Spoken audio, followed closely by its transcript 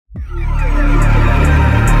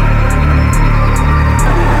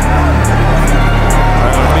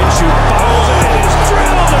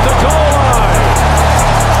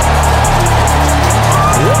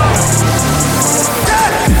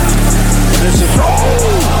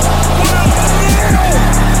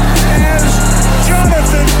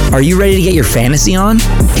Are you ready to get your fantasy on?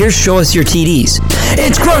 Here's Show Us Your TDs.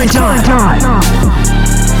 It's grind time!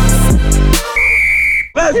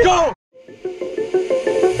 Let's go!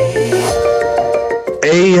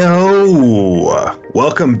 Ayo!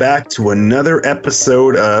 Welcome back to another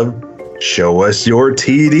episode of Show Us Your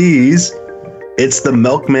TDs. It's the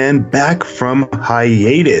Milkman back from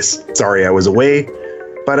hiatus. Sorry I was away,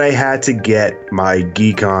 but I had to get my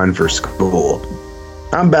geek on for school.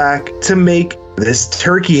 I'm back to make this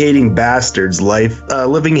turkey-hating bastard's life a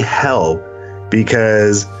living hell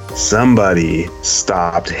because somebody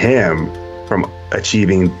stopped him from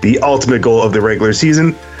achieving the ultimate goal of the regular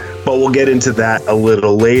season, but we'll get into that a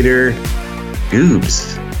little later.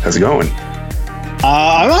 Goobs, how's it going?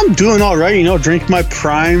 I'm doing all right, drink my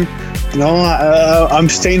prime, I'm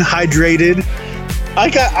staying hydrated.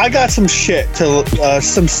 I got some shit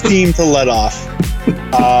some steam to let off.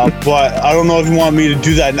 But I don't know if you want me to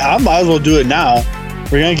do that now. I might as well do it now.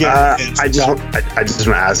 We're gonna get. I just want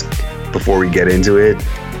to ask before we get into it.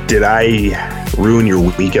 Did I ruin your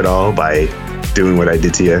week at all by doing what I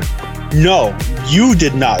did to you? No, you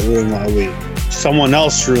did not ruin my week. Someone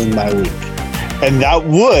else ruined my week, and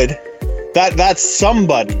that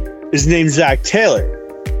somebody is named Zach Taylor.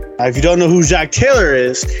 Now, if you don't know who Zach Taylor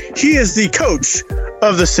is, he is the coach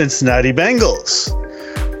of the Cincinnati Bengals.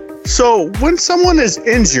 So when someone is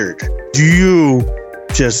injured, do you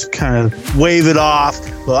just kind of wave it off?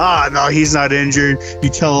 Well, no, he's not injured. You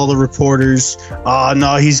tell all the reporters,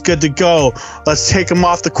 no, he's good to go. Let's take him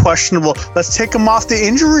off the questionable. Let's take him off the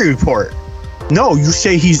injury report. No, you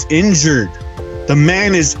say he's injured. The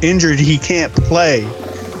man is injured. He can't play.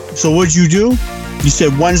 So what'd you do? You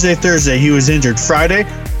said Wednesday, Thursday, he was injured. Friday,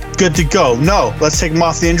 good to go. No, let's take him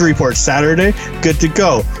off the injury report. Saturday, good to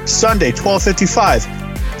go. Sunday, 12:55.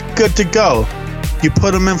 Good to go. You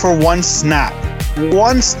put him in for one snap.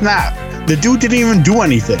 The dude didn't even do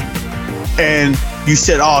anything. And you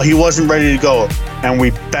said, he wasn't ready to go. And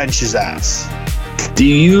we bench his ass. Do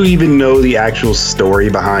you even know the actual story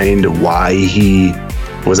behind why he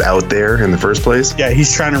was out there in the first place? Yeah,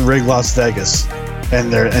 he's trying to rig Las Vegas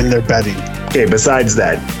and their betting. Okay, besides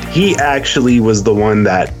that, he actually was the one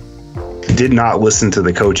that did not listen to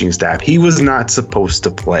the coaching staff. He was not supposed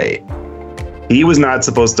to play.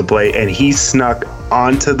 And he snuck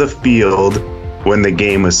onto the field when the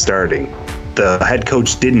game was starting. The head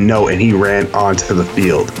coach didn't know, and he ran onto the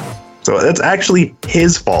field. So that's actually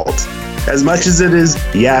his fault. As much as it is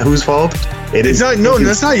Yahoo's fault, that's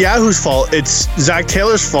not Yahoo's fault. It's Zach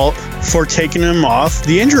Taylor's fault for taking him off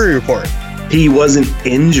the injury report. He wasn't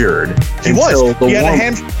injured. He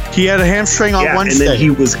had a hamstring on Wednesday. And then he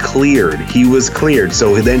was cleared.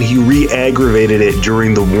 So then he re-aggravated it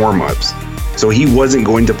during the warm-ups. So he wasn't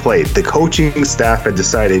going to play. The coaching staff had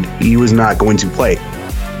decided he was not going to play.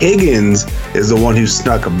 Higgins is the one who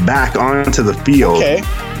snuck back onto the field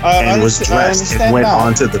and was dressed and went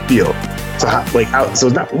onto the field. So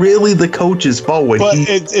it's not really the coach's fault.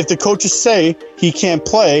 If the coaches say he can't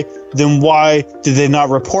play, then why did they not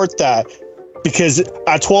report that? Because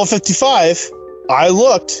at 12:55, I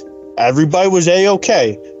looked. Everybody was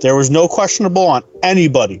A-okay. There was no questionable on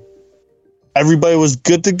anybody. Everybody was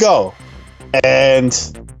good to go. And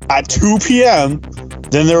at 2 p.m.,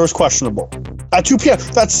 then there was questionable. At 2 p.m.,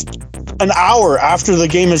 that's an hour after the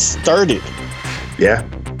game has started. Yeah.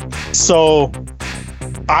 So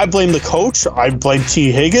I blame the coach. I blame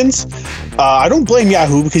T. Higgins. I don't blame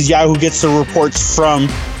Yahoo because Yahoo gets the reports from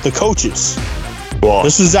the coaches. Well,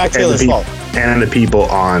 this was Zach Taylor's fault. And the people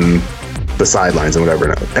on the sidelines and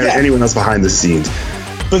whatever. Anyone else behind the scenes.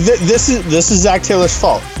 But this is Zach Taylor's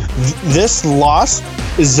fault. This loss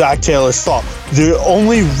is Zach Taylor's fault. The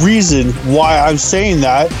only reason why I'm saying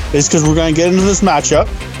that is because we're going to get into this matchup.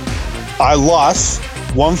 I lost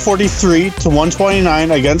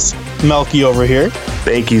 143-129 against Melky over here.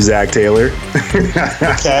 Thank you, Zach Taylor.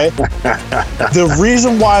 Okay. The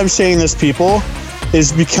reason why I'm saying this, people,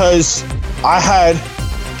 is because I had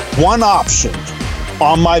one option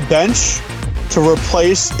on my bench to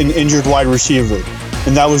replace an injured wide receiver,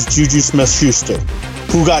 and that was Juju Smith-Schuster,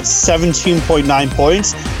 who got 17.9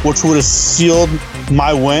 points, which would have sealed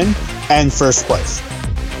my win and first place.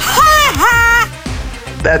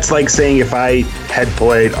 That's like saying if I had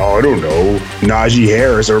played, Najee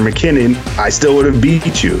Harris or McKinnon, I still would have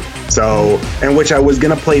beat you. So, and which I was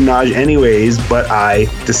going to play Najee anyways, but I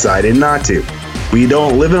decided not to. We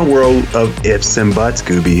don't live in a world of ifs and buts,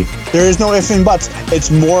 Gooby. There is no ifs and buts.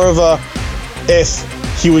 It's more of a if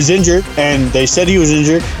he was injured and they said he was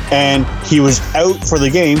injured and he was out for the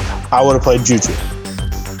game, I would have played Juju.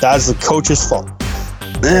 That's the coach's fault.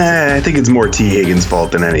 I think it's more T. Higgins'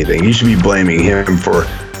 fault than anything. You should be blaming him for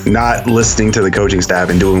not listening to the coaching staff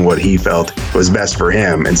and doing what he felt was best for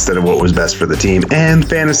him instead of what was best for the team and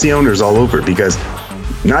fantasy owners all over. Because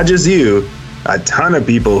not just you, a ton of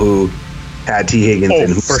people who had T. Higgins and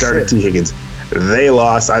who started T. Higgins, they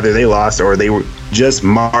lost. Either they lost or they were just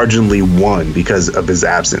marginally won because of his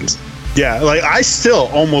absence. Yeah, like I still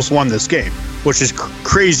almost won this game, which is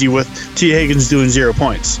crazy with T. Higgins doing 0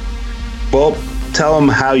 points. Well, tell them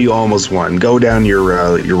how you almost won. Go down your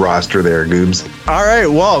roster there, Goobs. All right,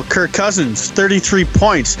 well, Kirk Cousins, 33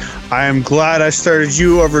 points. I am glad I started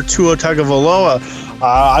you over Tua Tagovailoa.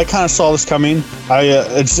 I kind of saw this coming.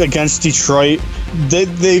 It's against Detroit.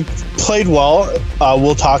 They played well.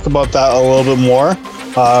 We'll talk about that a little bit more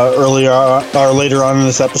later on in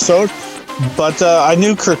this episode. But I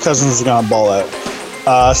knew Kirk Cousins was going to ball out.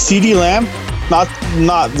 CeeDee Lamb,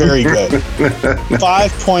 not very good.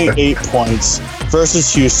 5.8 points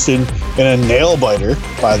versus Houston in a nail biter,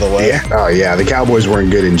 by the way. Yeah. Oh, yeah. The Cowboys weren't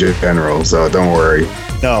good in general, so don't worry.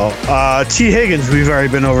 No. T. Higgins, we've already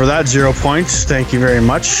been over that. 0 points. Thank you very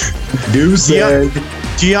much.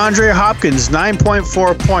 DeAndre Hopkins,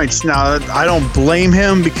 9.4 points. Now, I don't blame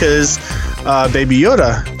him because Baby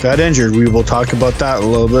Yoda got injured. We will talk about that a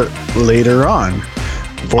little bit later on.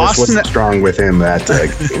 Force wasn't strong with him that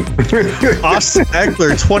game. Austin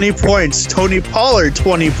Eckler, 20 points. Tony Pollard,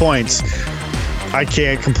 20 points. I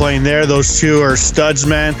can't complain there. Those two are studs,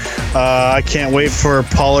 man. I can't wait for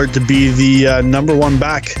Pollard to be the number one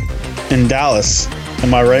back in Dallas.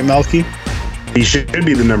 Am I right, Melky? He should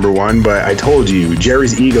be the number one, but I told you,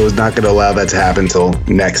 Jerry's ego is not going to allow that to happen until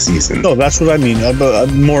next season. No, that's what I mean.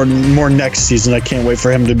 More next season. I can't wait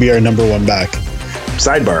for him to be our number one back.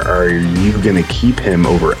 Sidebar, are you going to keep him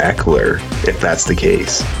over Eckler if that's the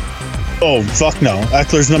case? Oh, fuck no.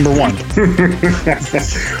 Eckler's number one.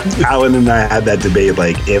 Alan and I had that debate,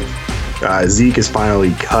 like, if Zeke is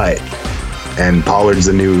finally cut and Pollard's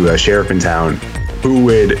the new sheriff in town, who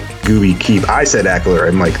would Gooby keep? I said Eckler.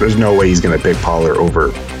 I'm like, there's no way he's going to pick Pollard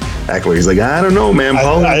over Eckler. He's like, I don't know, man.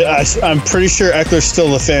 I'm pretty sure Eckler's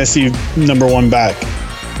still the fantasy number one back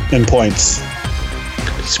in points.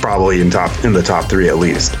 He's probably in the top three at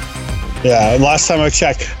least. Yeah, last time I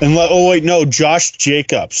checked. And Josh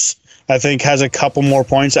Jacobs, I think, has a couple more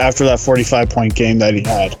points after that 45-point game that he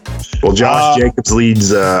had. Well, Josh Jacobs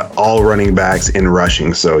leads all running backs in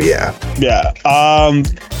rushing, so yeah. Yeah.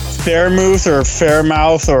 Fairmouth or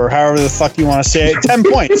Fairmouth or however the fuck you want to say it, 10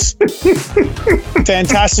 points.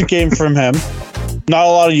 Fantastic game from him. Not a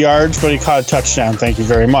lot of yards, but he caught a touchdown. Thank you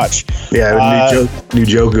very much. Yeah,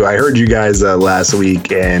 Njoku. I heard you guys last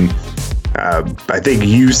week, and I think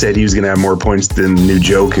you said he was going to have more points than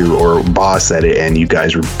Njoku, or Boss said it, and you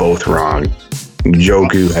guys were both wrong.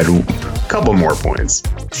 Njoku had a couple more points.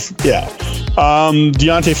 Yeah.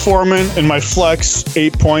 Deontay Foreman in my flex,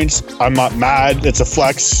 8 points. I'm not mad. It's a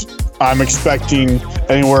flex. I'm expecting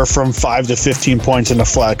anywhere from 5 to 15 points in the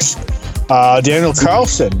flex. Daniel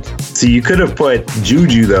Carlson. So you could have put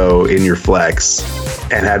Juju, though, in your flex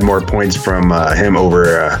and had more points from him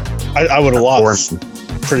over... I would have lost.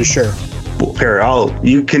 Pretty sure. Well, Perry,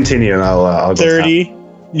 you continue and I'll 30.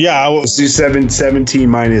 Go. Yeah. Let's do 17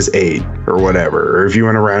 minus 8 or whatever. Or if you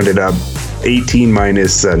want to round it up, 18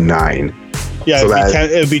 minus 9. Yeah, so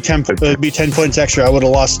it'd be 10 points extra. I would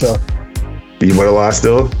have lost still. You would have lost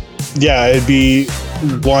still? Yeah, it'd be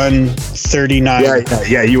 139.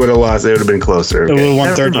 Yeah, you would have lost. It would have been closer. Okay. It would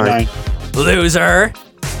have 139. Loser.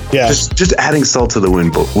 Yeah. Just adding salt to the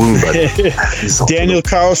wound, buddy. Daniel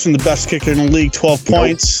Carlson, the best kicker in the league, 12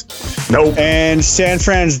 points. Nope. And San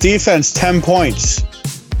Fran's defense, 10 points.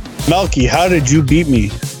 Melky, how did you beat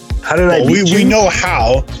me? How did I beat you? We know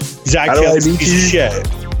how. Zach Taylor's a piece of shit.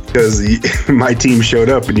 Because my team showed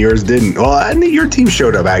up and yours didn't. Well, I think your team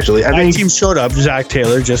showed up, actually. My team showed up. Zach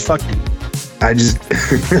Taylor just fucked me.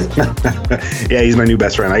 Yeah, he's my new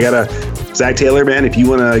best friend. I got a Zach Taylor, man. If you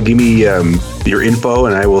want to give me your info,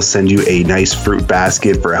 and I will send you a nice fruit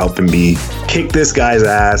basket for helping me kick this guy's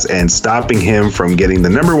ass and stopping him from getting the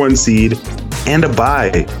number one seed and a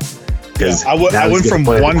bye. Yeah, I went from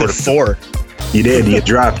 1 to 4. You did. You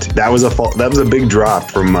dropped. That was a big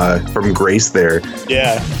drop from Grace there.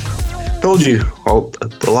 Yeah. Told you. Well,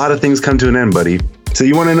 a lot of things come to an end, buddy. So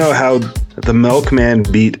you want to know how the Milkman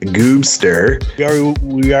beat Goobster?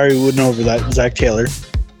 We already went over that, Zach Taylor.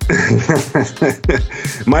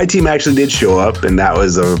 My team actually did show up, and that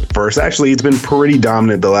was a first. Actually, it's been pretty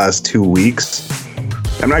dominant the last 2 weeks.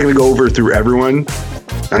 I'm not going to go through everyone.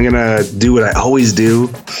 I'm going to do what I always do,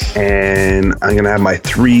 and I'm going to have my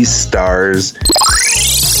 3 stars.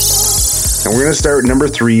 And we're going to start with number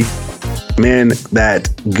 3. Man, that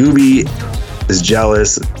Gooby is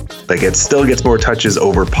jealous. Like, it still gets more touches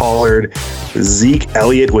over Pollard. Zeke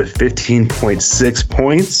Elliott with 15.6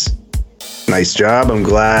 points. Nice job. I'm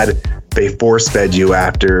glad they force-fed you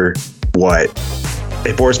after what?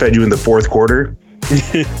 They force-fed you in the fourth quarter.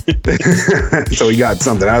 So we got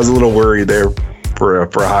something. I was a little worried there for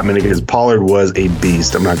a hot minute because Pollard was a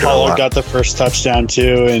beast. I'm not gonna lie. Pollard got the first touchdown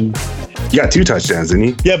too, and he got 2 touchdowns, didn't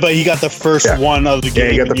he? Yeah, but he got the first one of the game.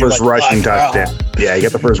 Yeah, he got the first rushing touchdown. Yeah, he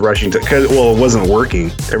got the first rushing touchdown. Well, it wasn't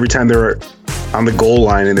working. Every time they were on the goal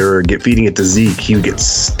line and they were feeding it to Zeke, he would get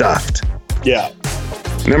stuffed. Yeah.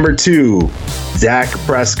 Number 2, Dak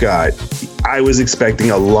Prescott. I was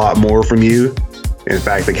expecting a lot more from you. In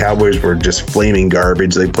fact, the Cowboys were just flaming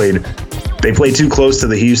garbage. They played too close to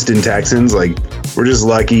the Houston Texans. Like, we're just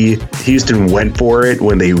lucky Houston went for it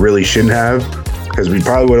when they really shouldn't have, because we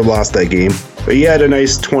probably would have lost that game. But he had a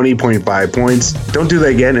nice 20.5 points. Don't do that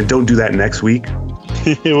again, and don't do that next week.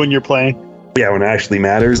 When you're playing. Yeah, when it actually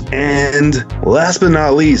matters. And last but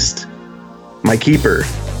not least, my keeper,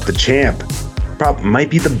 the champ,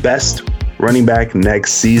 might be the best running back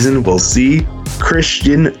next season. We'll see.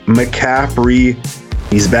 Christian McCaffrey.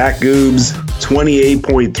 He's back, Goobs.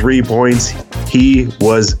 28.3 points. He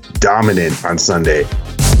was dominant on Sunday.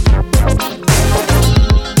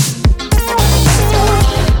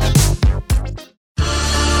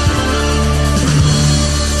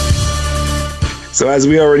 So as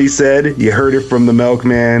we already said, you heard it from the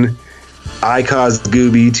Milkman. I caused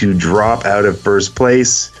Gooby to drop out of first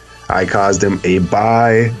place. I caused him a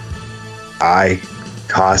bye. I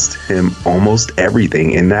cost him almost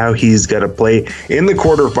everything, and now he's got to play in the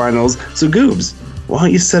quarterfinals. So Goobs, why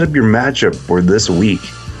don't you set up your matchup for this week?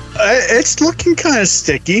 It's looking kind of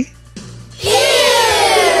sticky.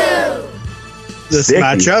 This Sticky?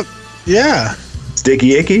 matchup, yeah,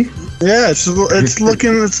 Sticky icky? yeah, it's looking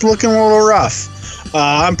a little rough.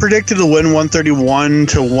 I'm predicted to win 131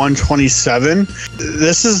 to 127.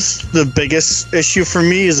 This is the biggest issue for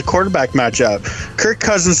me is a quarterback matchup. Kirk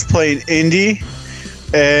Cousins playing Indy,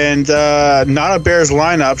 and not a Bears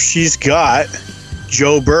lineup. She's got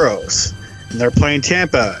Joe Burrows, and they're playing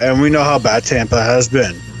Tampa, and we know how bad Tampa has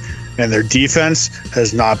been, and their defense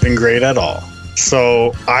has not been great at all.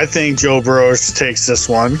 So I think Joe Burrows takes this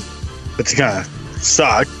one. It's gonna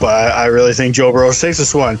suck, but I really think Joe Burrows takes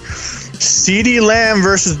this one. CeeDee Lamb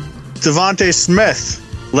versus Devontae Smith.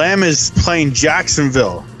 Lamb is playing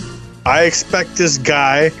Jacksonville. I expect this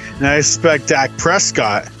guy, and I expect Dak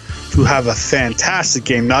Prescott to have a fantastic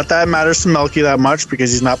game. Not that it matters to Melky that much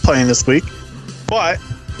because he's not playing this week, but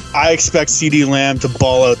I expect CeeDee Lamb to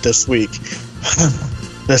ball out this week.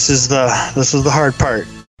 This is the hard part.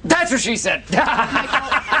 That's what she said.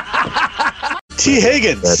 T.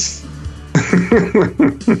 Higgins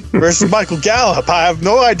versus Michael Gallup. I have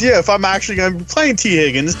no idea if I'm actually going to be playing T.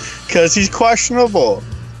 Higgins because he's questionable.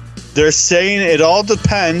 They're saying it all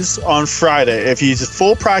depends on Friday. If he's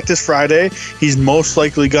full practice Friday, he's most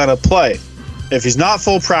likely going to play. If he's not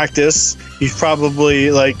full practice, he's probably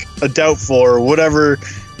like a doubtful or whatever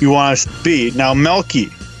you want to be. Now, Melky.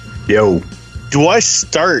 Yo. Do I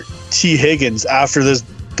start T. Higgins after this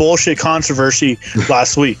bullshit controversy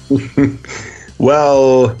last week?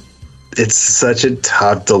 Well, it's such a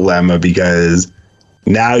tough dilemma because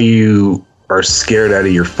now you are scared out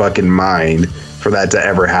of your fucking mind for that to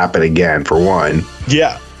ever happen again, for one.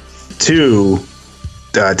 Yeah. 2,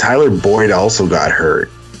 Tyler Boyd also got hurt.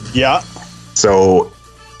 Yeah. So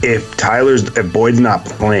if Boyd's not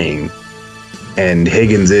playing and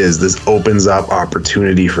Higgins is, this opens up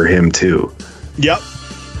opportunity for him too. Yep.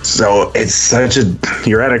 So it's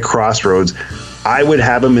you're at a crossroads. I would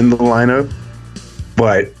have him in the lineup,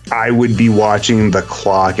 but I would be watching the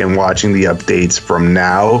clock and watching the updates from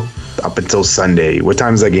now up until Sunday. What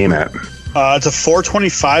time is that game at? It's a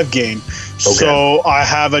 4:25 game. Okay. So I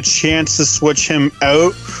have a chance to switch him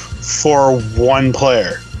out for one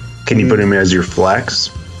player. Can you put him as your flex,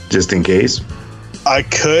 just in case? I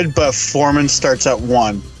could, but Foreman starts at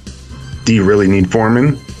 1. Do you really need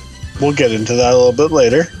Foreman? We'll get into that a little bit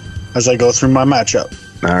later as I go through my matchup.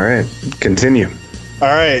 All right, continue. All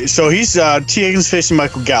right, so he's T. Higgins facing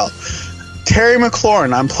Michael Gallup. Terry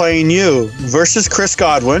McLaurin, I'm playing you versus Chris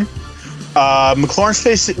Godwin.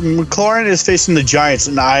 McLaurin is facing the Giants,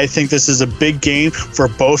 and I think this is a big game for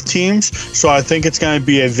both teams. So I think it's going to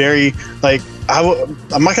be a very, I'm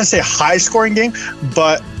not going to say high-scoring game,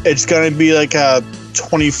 but it's going to be like a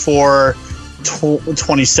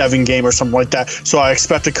 24-27 game or something like that. So I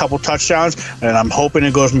expect a couple touchdowns, and I'm hoping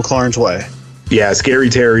it goes McLaurin's way. Yeah, Scary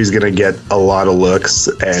Terry's going to get a lot of looks,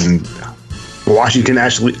 and Washington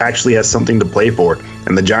actually has something to play for,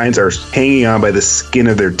 and the Giants are hanging on by the skin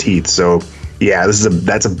of their teeth. So, yeah,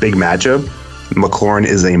 that's a big matchup. McLaurin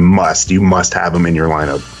is a must. You must have him in your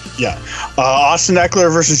lineup. Yeah. Austin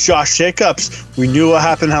Eckler versus Josh Jacobs. We knew what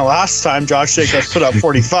happened last time. Josh Jacobs put up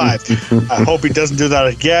 45. I hope he doesn't do that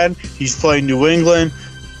again. He's playing New England.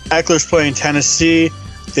 Eckler's playing Tennessee.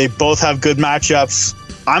 They both have good matchups.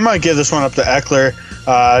 I might give this one up to Eckler.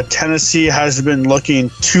 Tennessee has been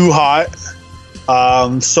looking too hot.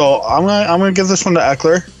 So I'm gonna give this one to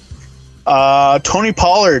Eckler. Tony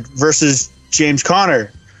Pollard versus James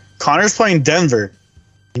Conner. Conner's playing Denver.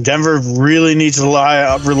 Denver really needs to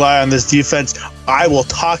rely on this defense. I will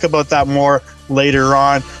talk about that more later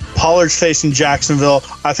on. Pollard's facing Jacksonville.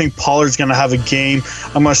 I think Pollard's going to have a game.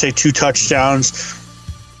 I'm going to say 2 touchdowns,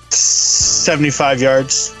 75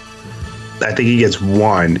 yards. I think he gets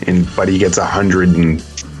 1, but he gets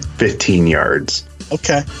 115 yards.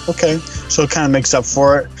 Okay. So it kind of makes up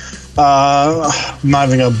for it. I'm not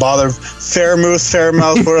even going to bother. Fairmouth,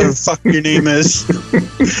 whatever the fuck your name is.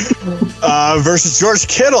 Versus George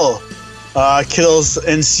Kittle. Kittle's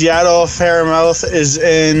in Seattle. Fairmouth is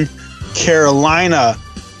in Carolina.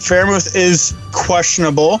 Fairmouth is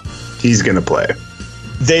questionable. He's going to play.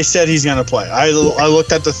 They said he's going to play. I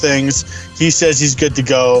looked at the things. He says he's good to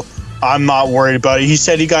go. I'm not worried about it. He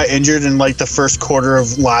said he got injured in like the first quarter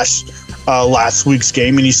of last week's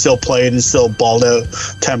game, and he still played and still balled out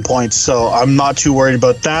 10 points. So I'm not too worried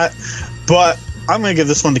about that. But I'm going to give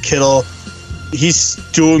this one to Kittle. He's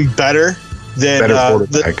doing better than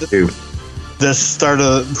the start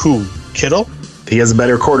of who? Kittle? He has a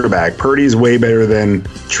better quarterback. Purdy's way better than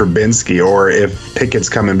Trubinsky, or if Pickett's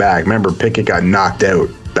coming back. Remember, Pickett got knocked out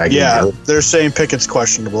that game. Yeah, they're saying Pickett's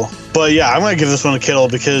questionable. But yeah, I'm going to give this one to Kittle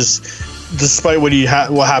because despite what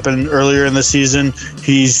happened earlier in the season,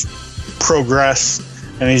 he's progressed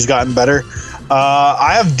and he's gotten better.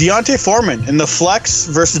 I have Deontay Foreman in the flex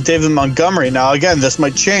versus David Montgomery. Now, again, this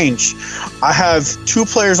might change. I have 2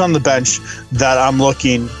 players on the bench that I'm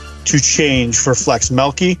looking to change for flex.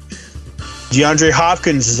 Melky, DeAndre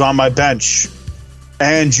Hopkins is on my bench,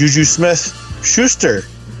 and Juju Smith-Schuster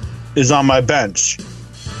is on my bench.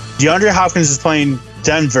 DeAndre Hopkins is playing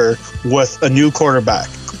Denver with a new quarterback,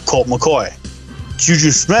 Colt McCoy.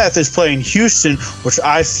 Juju Smith is playing Houston, which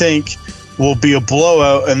I think will be a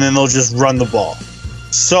blowout, and then they'll just run the ball.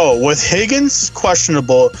 So with Higgins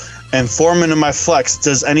questionable and Foreman in my flex,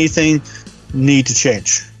 does anything need to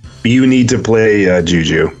change? You need to play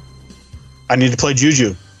Juju. I need to play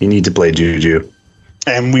Juju. You need to play Juju.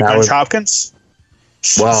 And we bench Hopkins?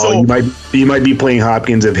 Well, you might be playing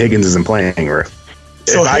Hopkins if Higgins isn't playing. Or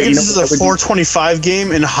so Higgins is a 425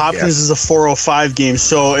 game and Hopkins is a 405 game.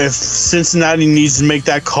 So if Cincinnati needs to make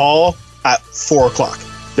that call at 4 o'clock.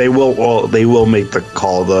 They will make the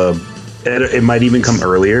call. It might even come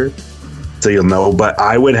earlier, so you'll know. But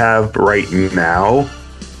I would have right now,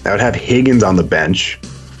 I would have Higgins on the bench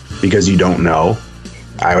because you don't know.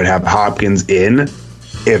 I would have Hopkins in.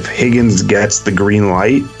 If Higgins gets the green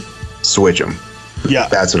light, switch him. Yeah,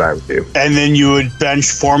 that's what I would do. And then you would bench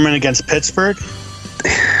Foreman against Pittsburgh.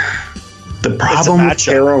 The problem with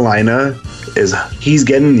Carolina is he's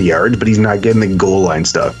getting the yards, but he's not getting the goal line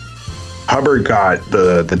stuff. Hubbard got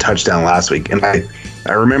the touchdown last week, and I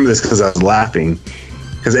remember this because I was laughing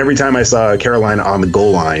because every time I saw Carolina on the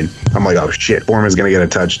goal line, I'm like, oh shit, Foreman's gonna get a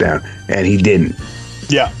touchdown, and he didn't.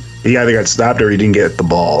 Yeah, he either got stopped or he didn't get the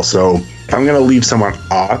ball. So if I'm gonna leave someone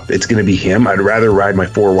off, it's gonna be him. I'd rather ride my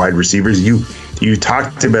 4 wide receivers. You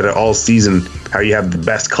talked about it all season how you have the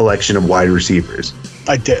best collection of wide receivers.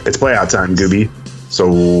 I did. It's playoff time, Gooby. So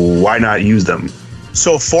why not use them?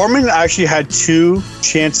 So Foreman actually had 2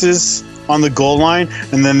 chances on the goal line,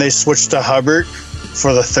 and then they switched to Hubbard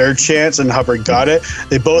for the 3rd chance, and Hubbard got it.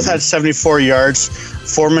 They both had 74 yards.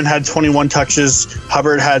 Foreman had 21 touches.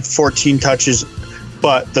 Hubbard had 14 touches,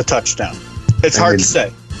 but the touchdown. It's hard to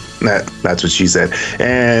say. That's what she said.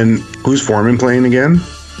 And who's Foreman playing again?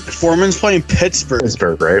 Foreman's playing Pittsburgh.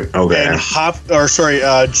 Pittsburgh, right? Okay.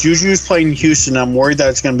 And Juju's playing Houston. I'm worried that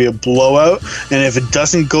it's going to be a blowout. And if it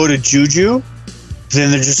doesn't go to Juju,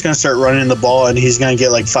 then they're just going to start running the ball, and he's going to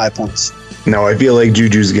get like 5 points. No, I feel like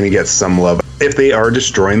Juju's going to get some love. If they are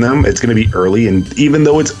destroying them, it's going to be early. And even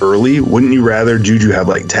though it's early, wouldn't you rather Juju have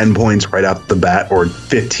like 10 points right off the bat or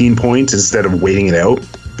 15 points instead of waiting it out?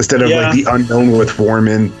 Instead of like the unknown with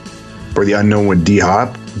Foreman or the unknown with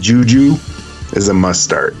D-Hop, Juju is a must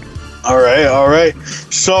start. All right.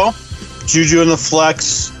 So, Juju in the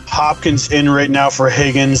flex, Hopkins in right now for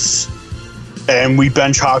Higgins, and we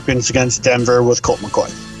bench Hopkins against Denver with Colt McCoy.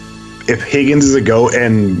 If Higgins is a go,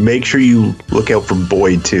 and make sure you look out for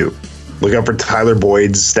Boyd too. Look out for Tyler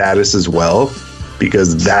Boyd's status as well,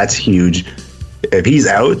 because that's huge. If he's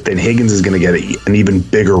out, then Higgins is going to get an even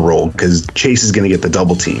bigger role because Chase is going to get the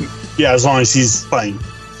double team. Yeah, as long as he's playing.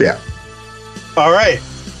 Yeah. All right.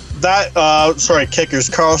 Kickers.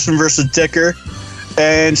 Carlson versus Dicker.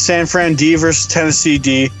 And San Fran D versus Tennessee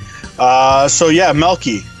D.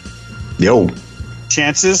 Melky. Yo.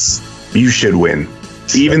 Chances? You should win.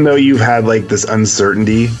 Even though you've had like this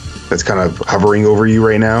uncertainty that's kind of hovering over you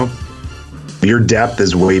right now, your depth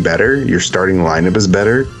is way better. Your starting lineup is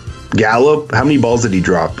better. Gallup, how many balls did he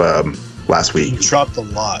drop last week? He dropped a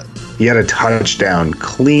lot. He had a touchdown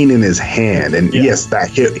clean in his hand. And yes, that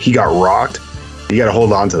hit, he got rocked. You got to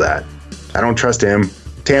hold on to that. I don't trust him.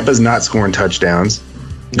 Tampa's not scoring touchdowns.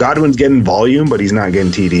 Godwin's getting volume, but he's not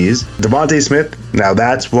getting TDs. Devontae Smith, now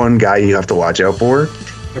that's one guy you have to watch out for.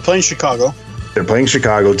 They're playing Chicago. They're playing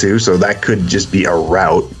Chicago too, so that could just be a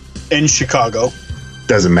rout. In Chicago.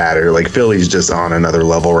 Doesn't matter. Like, Philly's just on another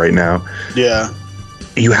level right now. Yeah.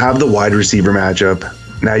 You have the wide receiver matchup.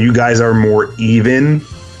 Now you guys are more even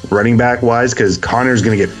running back wise because Connor's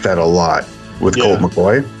going to get fed a lot with Colt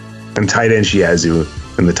McCoy and tight end Shiazu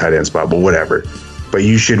in the tight end spot, but whatever. But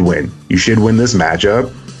you should win. You should win this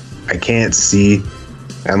matchup. I can't see,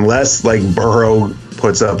 unless like Burrow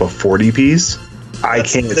puts up a 40 piece, I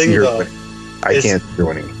can't see her winning. I can't see her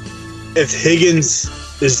winning. If Higgins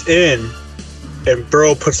is in and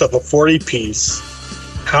Burrow puts up a 40 piece,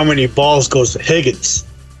 how many balls goes to Higgins?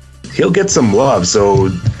 He'll get some love, so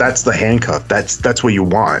that's the handcuff. That's what you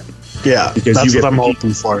want. Yeah, because that's what I'm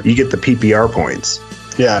hoping for. You get the PPR points.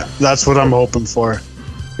 Yeah, that's what I'm hoping for.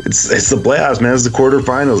 It's the playoffs, man. It's the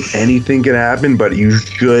quarterfinals. Anything can happen, but you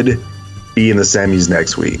should be in the semis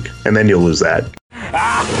next week, and then you'll lose that.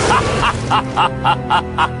 I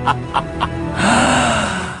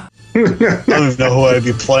don't even know who I'd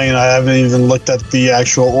be playing. I haven't even looked at the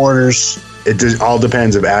actual orders. It all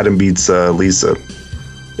depends if Adam beats Lisa.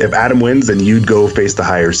 If Adam wins, then you'd go face the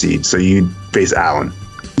higher seed. So you'd face Allen.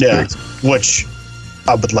 Yeah, which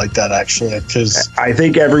I would like that actually, because I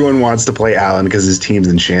think everyone wants to play Allen because his team's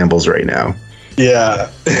in shambles right now. Yeah.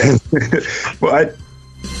 But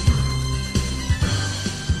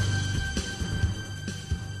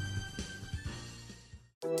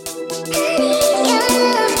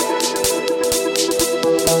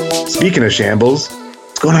speaking of shambles,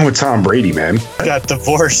 what's going on with Tom Brady, man? Got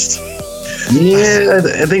divorced. Yeah,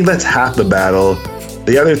 I think that's half the battle.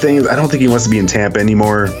 The other thing is, I don't think he wants to be in Tampa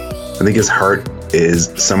anymore. I think his heart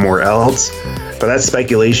is somewhere else. But that's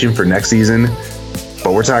speculation for next season.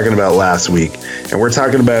 But we're talking about last week. And we're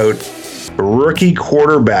talking about rookie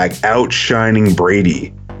quarterback outshining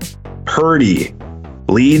Brady. Purdy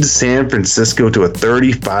leads San Francisco to a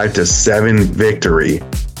 35-7 victory.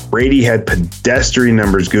 Brady had pedestrian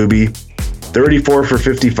numbers, Gooby. 34 for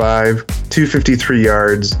 55, 253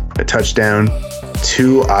 yards, a touchdown,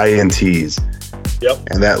 2 INTs. Yep.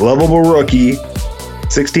 And that lovable rookie,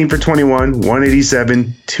 16 for 21,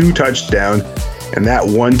 187, 2 touchdowns. And that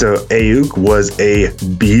one to Ayuk was a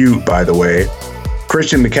beaut, by the way.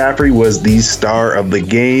 Christian McCaffrey was the star of the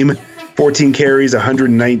game. 14 carries,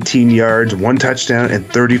 119 yards, 1 touchdown, and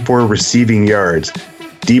 34 receiving yards.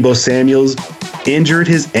 Deebo Samuels injured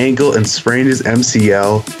his ankle and sprained his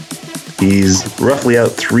MCL. He's roughly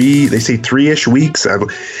out 3-ish weeks. I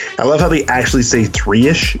love how they actually say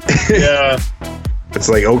 3-ish. Yeah. It's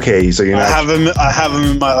like, okay, so you're not. I have him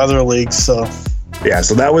in my other league, so. Yeah,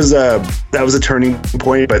 so that was a turning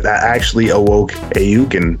point, but that actually awoke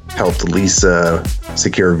Ayuk and helped Lisa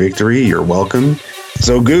secure victory. You're welcome.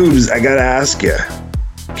 So, Goobs, I gotta ask you,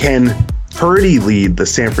 can Purdy lead the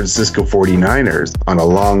San Francisco 49ers on a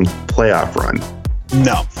long playoff run?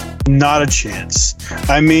 No, not a chance.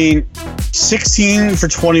 I mean, 16 for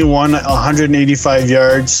 21, 185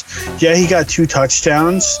 yards. Yeah, he got 2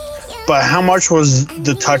 touchdowns, but how much was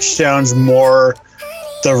the touchdowns more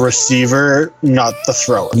the receiver, not the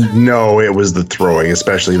thrower? No, it was the throwing,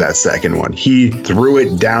 especially that second one. He threw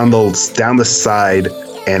it down the side,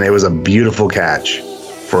 and it was a beautiful catch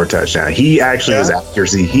for a touchdown. He actually has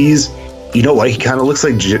accuracy. You know what? He kind of looks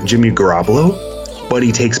like Jimmy Garoppolo, but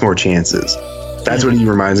he takes more chances. That's what he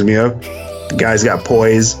reminds me of. The guy's got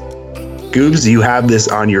poise. Goobs, you have this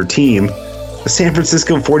on your team. The San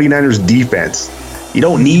Francisco 49ers defense. You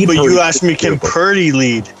don't need... But you asked me, can Purdy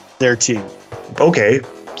lead their team? Okay,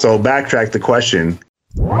 so backtrack the question.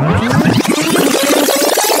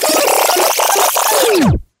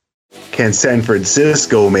 Can San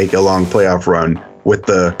Francisco make a long playoff run with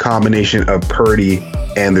the combination of Purdy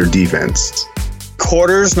and their defense?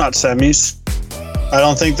 Quarters, not semis. I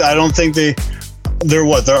don't think they're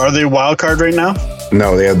what? Are they wild card right now?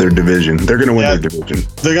 No, they have their division. They're going to win their division.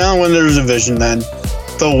 They're going to win their division then.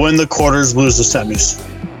 They'll win the quarters, lose the semis.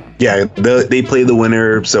 Yeah, they play the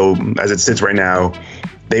winner. So as it sits right now,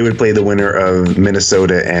 they would play the winner of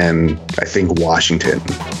Minnesota and I think Washington.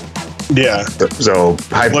 Yeah. So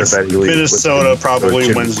hypothetically, Minnesota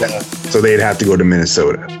probably wins that. So they'd have to go to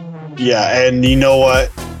Minnesota. Yeah, and you know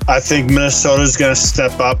what? I think Minnesota's going to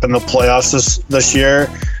step up in the playoffs this year,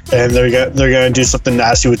 and they're going to do something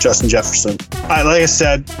nasty with Justin Jefferson. Like I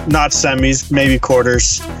said, not semis, maybe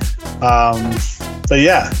quarters. But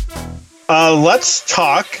yeah, let's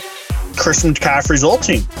talk Christian McCaffrey's old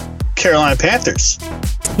team, Carolina Panthers.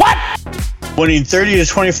 What? Winning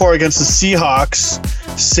 30-24 against the Seahawks.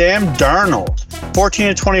 Sam Darnold,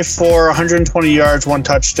 14-24, 120 yards, 1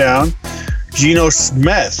 touchdown. Geno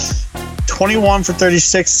Smith, 21 for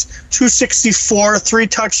 36, 264, 3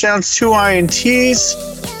 touchdowns, 2 INTs.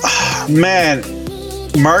 Man,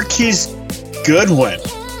 Marquise Goodwin,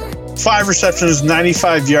 5 receptions,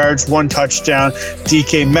 95 yards, 1 touchdown.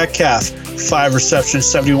 DK Metcalf, 5 receptions,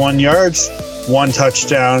 71 yards, 1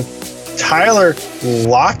 touchdown. Tyler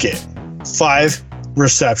Lockett, 5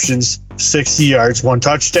 receptions, 60 yards, 1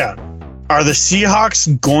 touchdown. Are the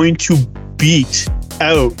Seahawks going to beat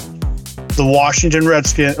out the Washington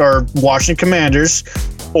Redskins or Washington Commanders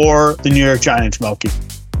or the New York Giants, Melky?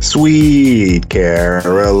 Sweet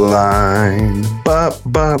Caroline.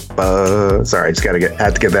 Sorry, I just had to get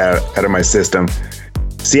that out of my system.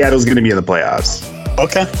 Seattle's going to be in the playoffs.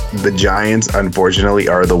 Okay. The Giants, unfortunately,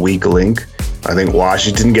 are the weak link. I think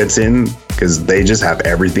Washington gets in because they just have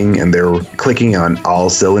everything and they're clicking on all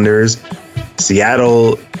cylinders.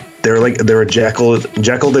 Seattle, they're a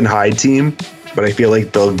Jekyll and Hyde team, but I feel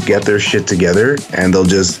like they'll get their shit together and they'll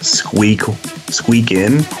just squeak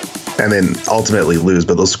in and then ultimately lose,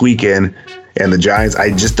 but they'll squeak in. And the Giants,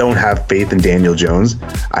 I just don't have faith in Daniel Jones.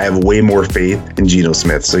 I have way more faith in Geno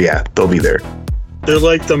Smith. So yeah, they'll be there. They're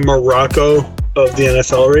like the Morocco of the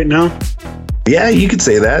NFL right now. Yeah, you could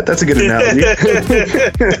say that. That's a good analogy.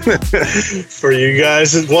 For you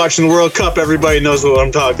guys watching the World Cup, everybody knows what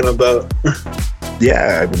I'm talking about.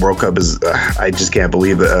 Yeah, World Cup is, I just can't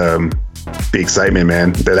believe the excitement,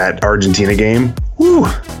 man. That Argentina game. Woo.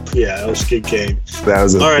 Yeah, that was a good game. That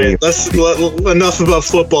was all right. Enough about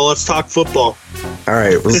football. Let's talk football. All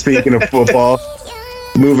right. Well, speaking of football,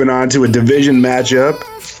 moving on to a division matchup.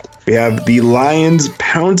 We have the Lions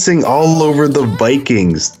pouncing all over the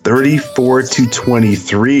Vikings,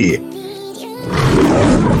 34-23.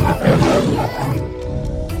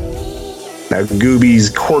 Now,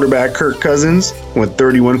 Gooby's quarterback, Kirk Cousins, went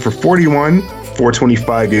 31 for 41,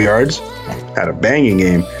 425 yards. Had a banging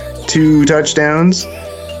game. 2 touchdowns.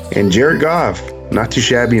 And Jared Goff, not too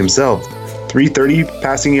shabby himself. 330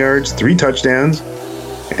 passing yards, 3 touchdowns.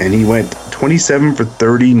 And he went 27 for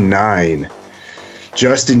 39.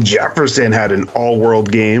 Justin Jefferson had an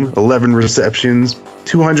all-world game, 11 receptions,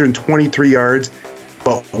 223 yards,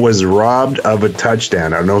 but was robbed of a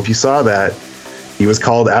touchdown. I don't know if you saw that. He was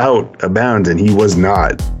called out of bounds, and he was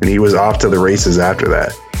not. And he was off to the races after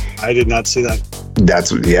that. I did not see that.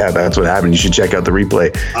 That's what happened. You should check out the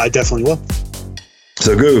replay. I definitely will.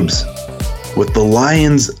 So, Goobs, with the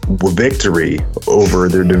Lions' victory over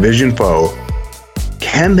their division foe,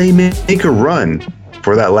 can they make a run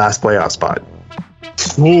for that last playoff spot?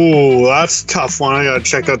 Ooh, that's a tough one. I gotta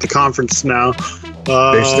check out the conference now.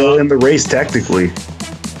 They're still in the race technically.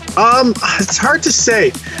 It's hard to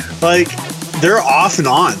say. Like, they're off and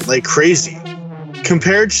on like crazy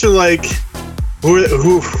compared to like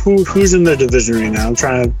who's in the division right now. I'm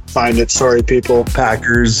trying to find it. Sorry, people.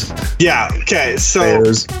 Packers. Yeah. Okay. So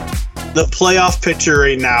Bears. The playoff picture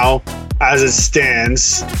right now, as it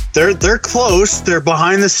stands, they're close. They're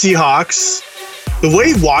behind the Seahawks. The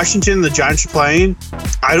way Washington and the Giants are playing,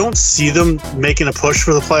 I don't see them making a push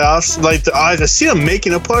for the playoffs. Like, I see them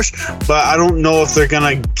making a push, but I don't know if they're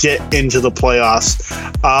going to get into the playoffs.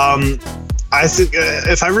 I think,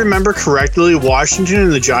 if I remember correctly, Washington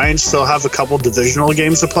and the Giants still have a couple divisional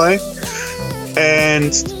games to play.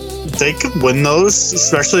 And they could win those,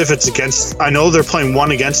 especially if it's against... I know they're playing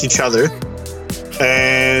one against each other.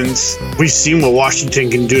 And we've seen what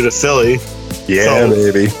Washington can do to Philly. Yeah,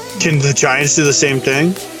 baby. Can the Giants do the same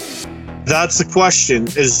thing? That's the question,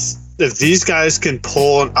 is if these guys can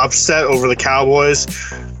pull an upset over the Cowboys,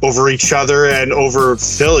 over each other, and over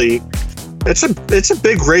Philly, it's a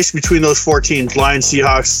big race between those 4 teams, Lions,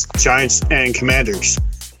 Seahawks, Giants, and Commanders.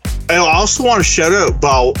 I also want to shout out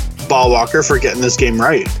Ball Walker for getting this game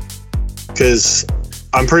right, because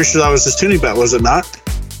I'm pretty sure that was his Toonie bet, was it not?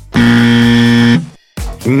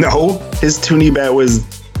 No, his Toonie bet was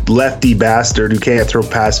lefty bastard who can't throw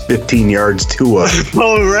past 15 yards to us.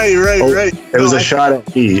 Oh, right. It was a shot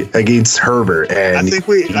at me against Herbert, and I think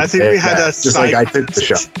we had that. Just like I took the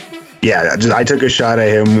shot. Yeah, I took a shot at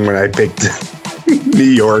him when I picked New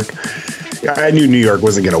York. I knew New York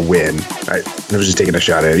wasn't going to win. I was just taking a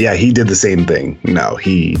shot at it. Yeah, he did the same thing. No,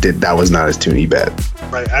 he did. That was not his Toonie bet.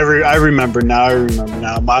 Right. I remember now.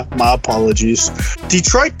 My apologies.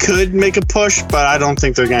 Detroit could make a push, but I don't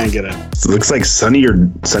think they're going to get it. So it looks like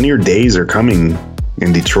sunnier days are coming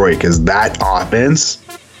in Detroit because that offense,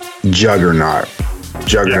 juggernaut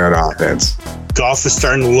offense. Goff is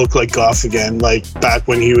starting to look like Goff again, like back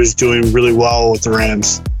when he was doing really well with the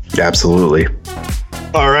Rams. Absolutely.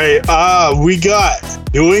 All right, we got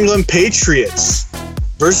New England Patriots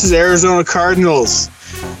versus Arizona Cardinals.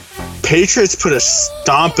 Patriots put a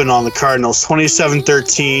stomping on the Cardinals,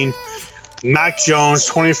 27-13. Mac Jones,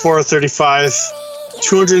 24-35,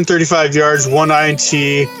 235 yards, 1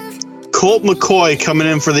 INT. Colt McCoy coming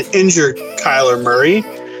in for the injured Kyler Murray,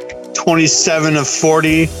 27 of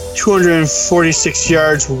 40, 246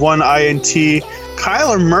 yards, 1 INT.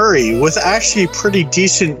 Kyler Murray with actually pretty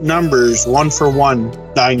decent numbers, 1 for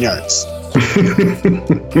 1, 9 yards.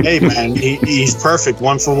 Hey man, he's perfect,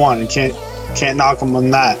 1 for 1. You can't knock him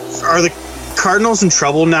on that. Are the Cardinals in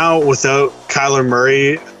trouble now without Kyler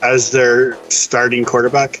Murray as their starting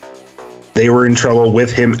quarterback? They were in trouble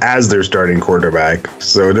with him as their starting quarterback,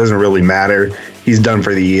 so it doesn't really matter. He's done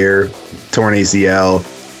for the year, torn ACL.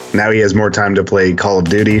 Now he has more time to play Call of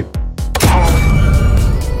Duty.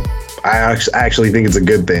 I actually think it's a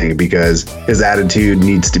good thing because his attitude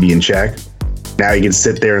needs to be in check. Now he can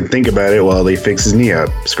sit there and think about it while they fix his knee up.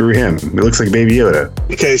 Screw him. He looks like Baby Yoda.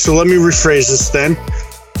 Okay, so let me rephrase this then.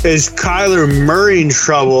 Is Kyler Murray in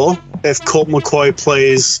trouble if Colt McCoy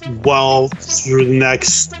plays well through the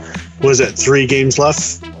next, 3 games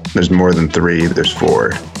left? There's more than 3. There's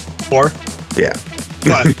 4. 4? Yeah.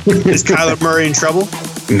 But is Kyler Murray in trouble?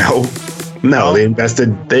 No,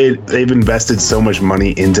 they've invested so much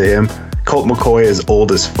money into him. Colt McCoy is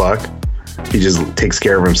old as fuck. He just takes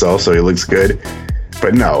care of himself, so he looks good.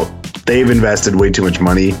 But no, they've invested way too much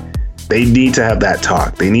money. They need to have that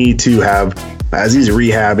talk. They need to have, as he's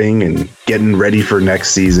rehabbing and getting ready for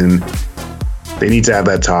next season, they need to have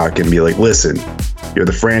that talk and be like, listen, you're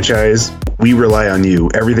the franchise. We rely on you.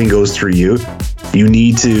 Everything goes through you. You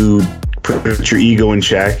need to put your ego in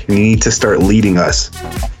check, and you need to start leading us.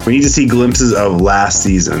 We need to see glimpses of last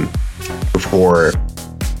season before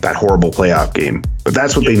that horrible playoff game. But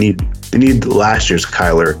that's what they need. They need last year's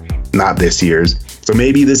Kyler, not this year's. So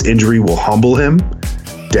maybe this injury will humble him.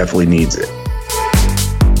 Definitely needs it.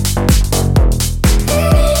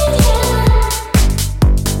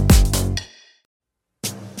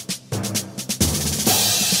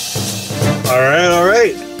 All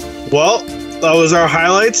right. Well, that was our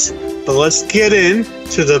highlights. But let's get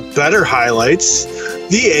into the better highlights.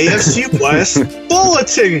 The AFC West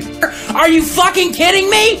Bulletin. Are you fucking kidding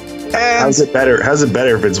me? And How's it better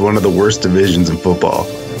if it's one of the worst divisions in football?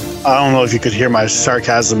 I don't know if you could hear my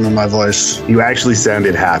sarcasm in my voice. You actually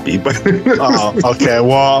sounded happy, but Oh, okay.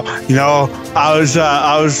 Well, I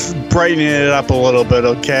was brightening it up a little bit.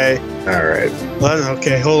 Okay. all right.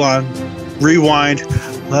 Okay, hold on. Rewind.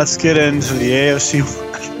 Let's get into the AFC.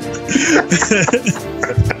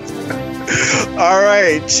 All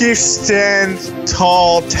right, Chiefs stand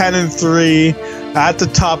tall, 10-3, at the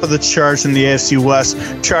top of the charts in the AFC West.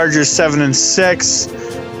 Chargers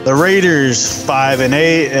 7-6, the Raiders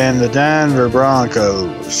 5-8, and the Denver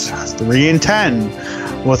Broncos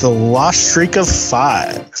 3-10 with a loss streak of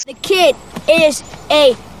 5. The kid is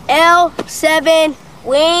a L7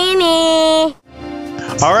 weenie.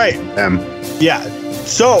 All right, Yeah.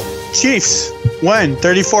 so Chiefs win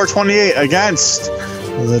 34-28 against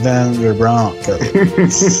the Denver Broncos.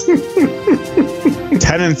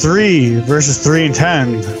 10-3 versus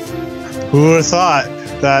 3-10. Who would have thought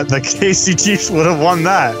that the KC Chiefs would have won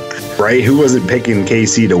that? Right? Who wasn't picking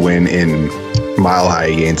KC to win in Mile High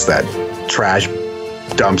against that trash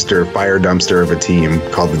fire dumpster of a team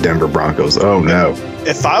called the Denver Broncos? Oh no.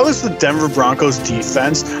 If I was the Denver Broncos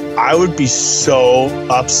defense, I would be so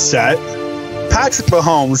upset. Patrick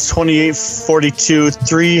Mahomes, 28-42,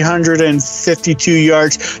 352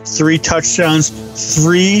 yards, 3 touchdowns,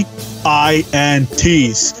 3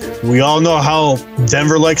 INTs. We all know how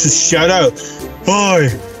Denver likes to shout out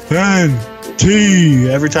INT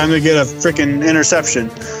every time they get a freaking interception.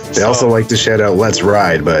 They also like to shout out "Let's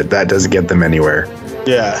ride," but that doesn't get them anywhere.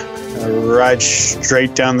 Yeah, ride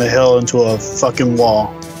straight down the hill into a fucking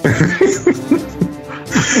wall.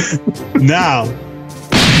 Now,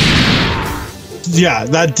 yeah,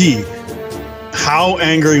 that D. How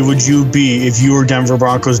angry would you be if you were Denver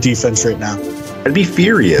Broncos defense right now? I'd be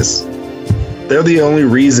furious. They're the only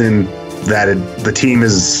reason that the team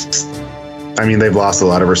is. I mean, they've lost a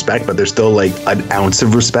lot of respect, but there's still like an ounce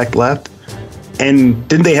of respect left. And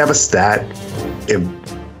didn't they have a stat? If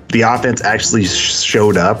the offense actually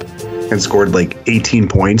showed up and scored like 18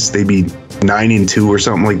 points, they'd be 9-2 or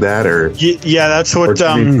something like that. Or yeah, that's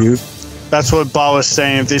what Ball was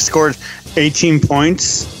saying. If they scored 18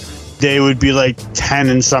 points, they would be like 10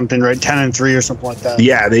 and something, right? 10-3 or something like that.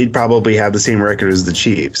 Yeah, they'd probably have the same record as the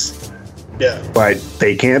Chiefs. Yeah, but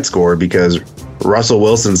they can't score because Russell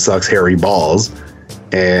Wilson sucks hairy balls.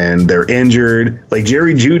 And they're injured. Like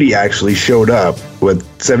Jerry Jeudy actually showed up with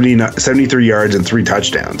 73 yards and 3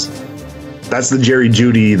 touchdowns. That's the Jerry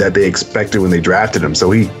Jeudy that they expected when they drafted him.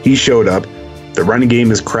 So he showed up. The running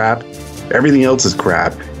game is crap. Everything else is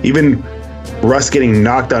crap. Even Russ getting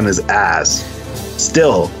knocked on his ass.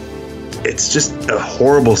 Still, it's just a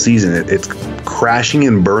horrible season. It's crashing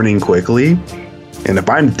and burning quickly. And if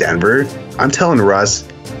I'm Denver, I'm telling Russ,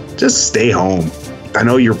 just stay home. I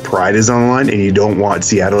know your pride is on the line and you don't want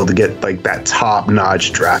Seattle to get like that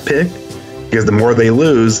top-notch draft pick because the more they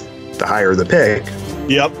lose, the higher the pick.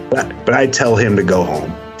 Yep. But I tell him to go home.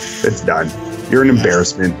 It's done. You're an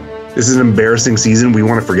embarrassment. This is an embarrassing season. We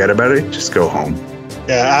want to forget about it. Just go home.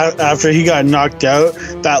 Yeah, after he got knocked out,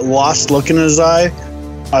 that lost look in his eye,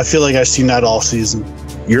 I feel like I've seen that all season.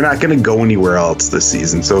 You're not going to go anywhere else this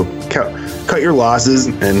season. So cut your losses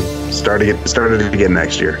and start it again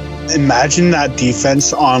next year. Imagine that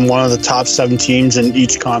defense on one of the top 7 teams in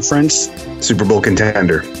each conference. Super Bowl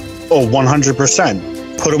contender. Oh,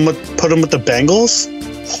 100%. Put him with the Bengals.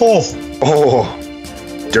 Oh,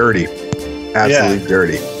 dirty. Absolutely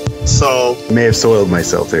dirty. So I may have soiled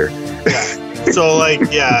myself there. Yeah. So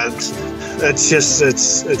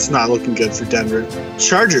it's not looking good for Denver.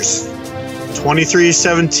 Chargers,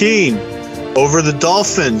 23-17 over the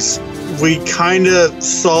Dolphins. We kind of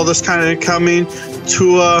saw this kind of coming.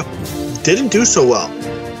 Tua didn't do so well.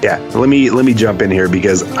 Yeah, let me jump in here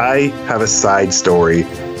because I have a side story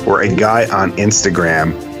where a guy on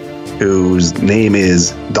Instagram whose name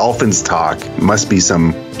is Dolphins Talk, must be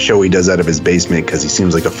some show he does out of his basement because he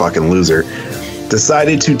seems like a fucking loser,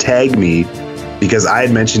 decided to tag me because I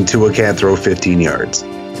had mentioned Tua can't throw 15 yards.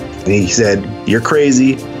 And he said, "You're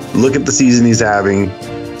crazy. Look at the season he's having.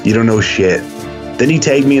 You don't know shit." Then he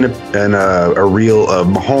tagged me in a reel of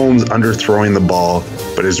Mahomes underthrowing the ball,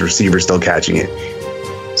 but his receiver still catching it.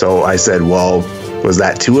 So I said, well, was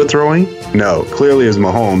that Tua throwing? No, clearly it was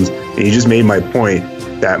Mahomes. And he just made my point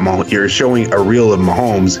that you're showing a reel of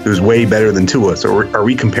Mahomes who's way better than Tua. So are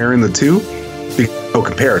we comparing the two? No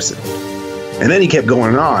comparison. And then he kept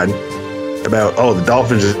going on about, the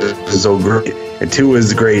Dolphins are so great and Tua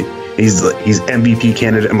is great. He's MVP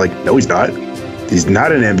candidate. I'm like, no, he's not. He's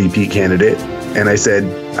not an MVP candidate. And I said,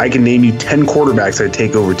 I can name you 10 quarterbacks I'd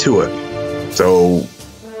take over Tua. So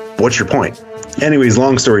what's your point? Anyways,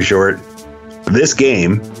 long story short, this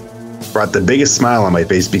game brought the biggest smile on my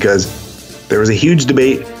face because there was a huge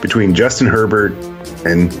debate between Justin Herbert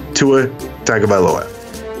and Tua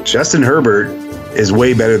Tagovailoa. Justin Herbert is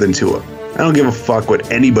way better than Tua. I don't give a fuck what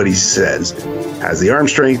anybody says. Has the arm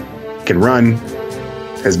strength, can run,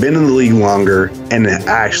 has been in the league longer, and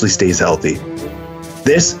actually stays healthy.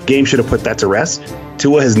 This game should have put that to rest.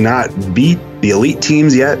 Tua has not beat the elite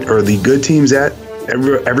teams yet or the good teams yet.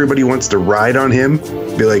 Everybody wants to ride on him,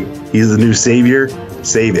 be like, he's the new savior,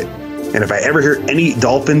 save it. And if I ever hear any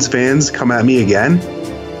Dolphins fans come at me again,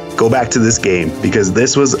 go back to this game because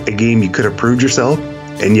this was a game you could have proved yourself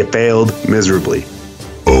and you failed miserably.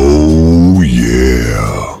 Oh,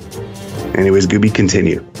 yeah. Anyways, Gooby,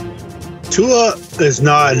 continue. Tua is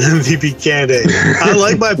not an MVP candidate. I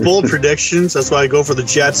like my bold predictions. That's why I go for the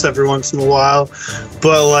Jets every once in a while.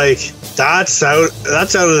 But that's out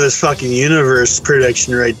of this fucking universe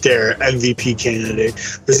prediction right there. MVP candidate.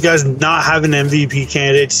 This guy's not having an MVP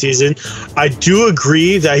candidate season. I do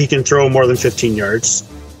agree that he can throw more than 15 yards.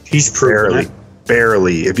 He's proven it.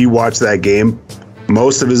 Barely. If you watch that game,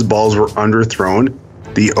 most of his balls were underthrown.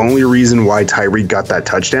 The only reason why Tyreek got that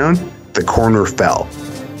touchdown, the corner fell.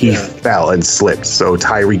 He fell and slipped, so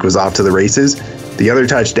Tyreek was off to the races. The other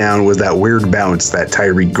touchdown was that weird bounce that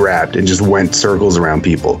Tyreek grabbed and just went circles around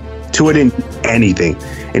people. Tua didn't do anything,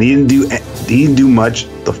 and he didn't do much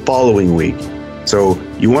the following week. So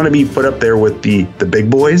you want to be put up there with the big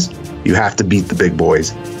boys, you have to beat the big boys.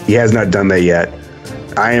 He has not done that yet.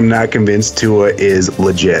 I am not convinced Tua is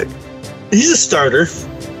legit. He's a starter.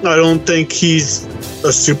 I don't think he's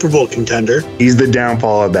a Super Bowl contender. He's the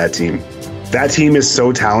downfall of that team. That team is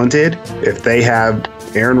so talented. If they have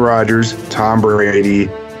Aaron Rodgers, Tom Brady,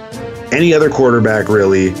 any other quarterback,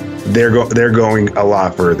 really, they're going a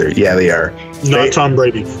lot further. Yeah, they are. Tom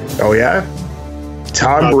Brady. Oh yeah,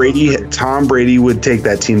 Tom Brady would take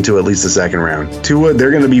that team to at least the second round. Tua,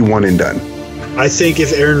 they're going to be one and done. I think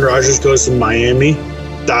if Aaron Rodgers goes to Miami,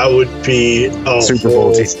 That would be a Super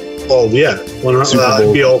Bowl team. Oh yeah, that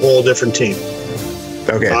would be a whole different team.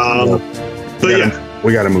 Okay.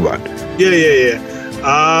 We got to move on. Yeah.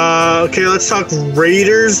 Okay, let's talk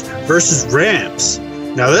Raiders versus Rams.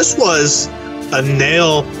 Now this was a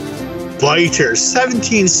nail biter,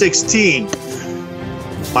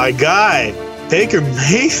 17-16. My guy, Baker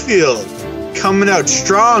Mayfield, coming out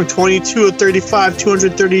strong, 22 of 35,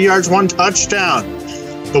 230 yards, 1 touchdown.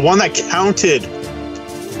 The one that counted.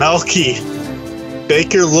 Melky.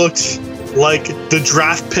 Baker looked like the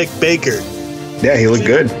draft pick Baker. Yeah, he looked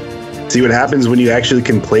good. See what happens when you actually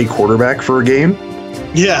can play quarterback for a game?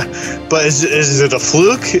 Yeah, but is it a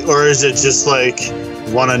fluke or is it just like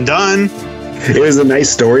one and done? It was a nice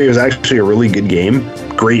story. It was actually a really good game.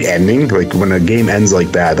 Great ending. Like when a game ends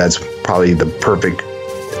like that, that's probably the perfect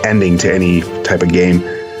ending to any type of game.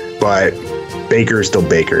 But Baker is still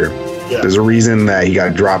Baker. Yeah. There's a reason that he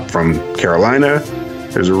got dropped from Carolina.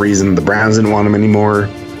 There's a reason the Browns didn't want him anymore.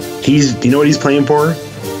 You know what he's playing for?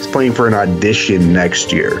 He's playing for an audition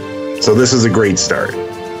next year. So this is a great start.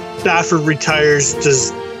 Stafford retires.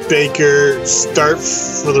 Does Baker start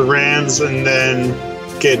for the Rams and then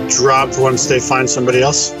get dropped once they find somebody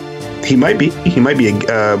else? He might be. He might be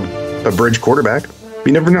a bridge quarterback.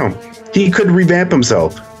 You never know. He could revamp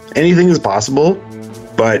himself. Anything is possible,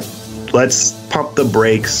 but let's pump the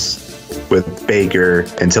brakes with Baker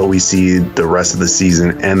until we see the rest of the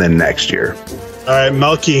season and then next year. All right,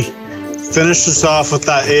 Melky, finish us off with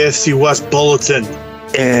that AFC West bulletin.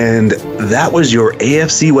 And that was your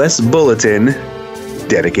AFC West bulletin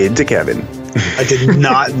dedicated to Kevin. I did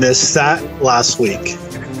not miss that last week.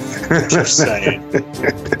 Just saying.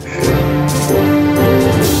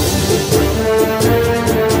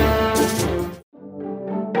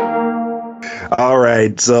 All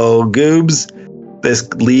right, so Goobs,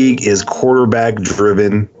 this league is quarterback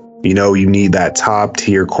driven. You know, you need that top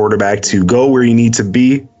tier quarterback to go where you need to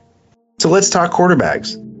be. So let's talk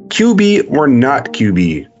quarterbacks. QB or not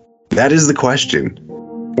QB? That is the question.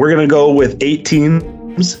 We're going to go with 8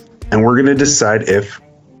 teams and we're going to decide if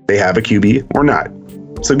they have a QB or not.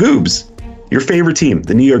 So Goobs, your favorite team,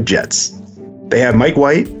 the New York Jets. They have Mike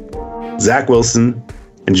White, Zach Wilson,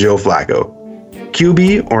 and Joe Flacco.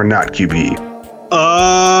 QB or not QB?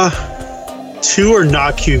 2 are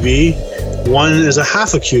not QB. 1 is a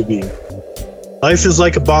half a QB. Life is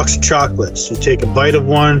like a box of chocolates. You take a bite of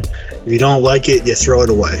one. If you don't like it, you throw it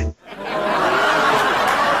away.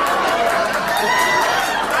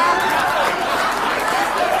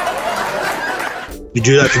 You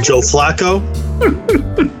do that to Joe Flacco.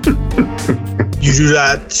 You do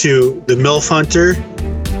that to the MILF Hunter.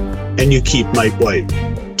 And you keep Mike White.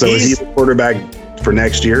 So is he the quarterback for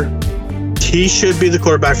next year? He should be the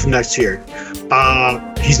quarterback for next year.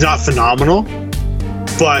 He's not phenomenal,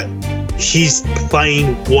 but he's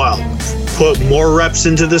playing well. Put more reps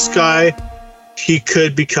into this guy, he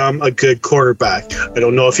could become a good quarterback. I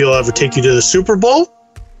don't know if he'll ever take you to the Super Bowl,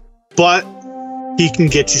 but he can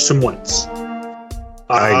get you some wins.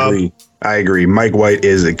 I agree. Mike White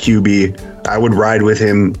is a QB. I would ride with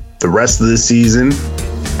him the rest of the season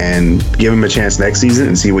and give him a chance next season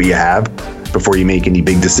and see what you have before you make any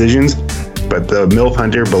big decisions. But the MILF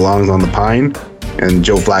Hunter belongs on the pine, and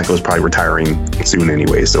Joe Flacco is probably retiring soon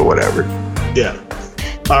anyway, so whatever. Yeah.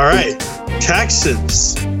 All right.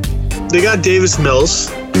 Texans. They got Davis Mills.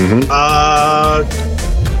 Mm-hmm. I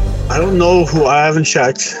don't know who. I haven't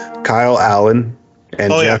checked. Kyle Allen.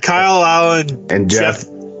 And Kyle Allen. And Jeff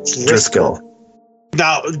Driscoll.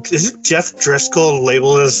 Now, isn't Jeff Driscoll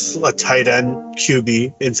labeled as a tight end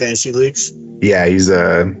QB in fantasy leagues? Yeah, he's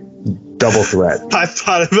a double threat. I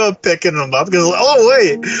thought about picking him up because,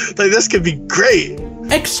 this could be great.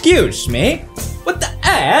 Excuse me? What the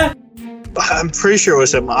air? I'm pretty sure it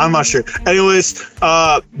was him. I'm not sure. Anyways,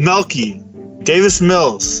 Melky, Davis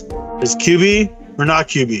Mills, is QB or not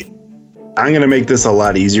QB? I'm going to make this a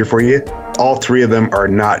lot easier for you. All 3 of them are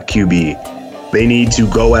not QB. They need to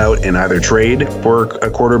go out and either trade for a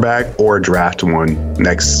quarterback or draft one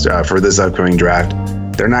next for this upcoming draft.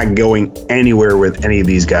 They're not going anywhere with any of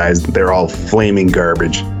these guys. They're all flaming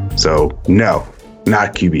garbage. So, no,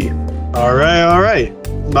 not QB. All right.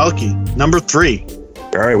 Melky, number 3.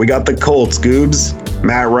 All right, we got the Colts, Goobs.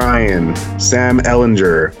 Matt Ryan, Sam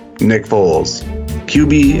Ehlinger, Nick Foles.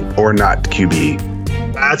 QB or not QB?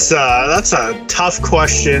 That's a tough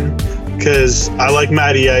question because I like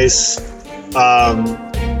Matty Ice.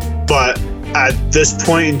 But at this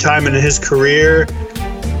point in time in his career,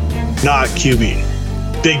 not QB.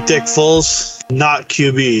 Big Dick Foles, not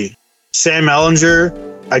QB. Sam Ehlinger,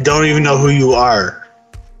 I don't even know who you are.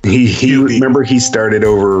 He remember he started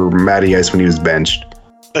over Matty Ice when he was benched.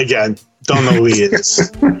 Again, Don't know who he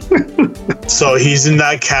is. So he's in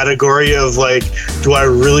that category of like, do I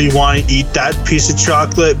really want to eat that piece of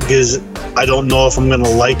chocolate? Because I don't know if I'm going to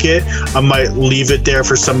like it. I might leave it there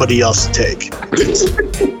for somebody else to take.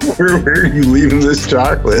 Where are you leaving this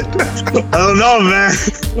chocolate? I don't know, man.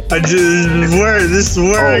 This is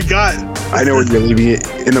where I got. I know where you're leaving it,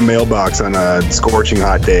 in the mailbox on a scorching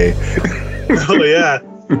hot day. Oh, yeah.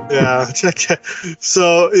 Yeah, check it.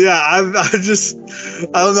 So yeah, I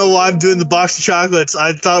don't know why I'm doing the box of chocolates.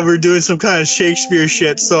 I thought we were doing some kind of Shakespeare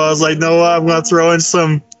shit, so I was like, no, I'm gonna throw in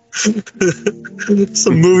some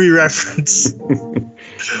movie reference.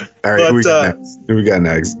 All right, who we got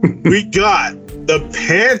next? We got the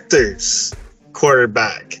Panthers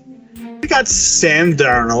quarterback. We got Sam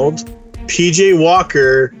Darnold, PJ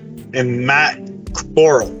Walker, and Matt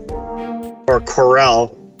Corral or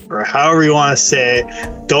Corral, or however you want to say it.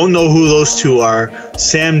 Don't know who those two are.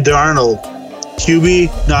 Sam Darnold,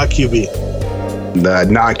 QB, not QB.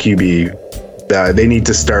 Not QB. They need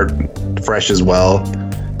to start fresh as well.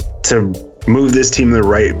 To move this team in the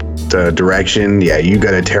right direction, yeah, you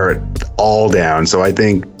got to tear it all down. So I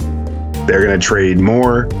think they're going to trade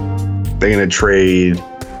more. They're going to trade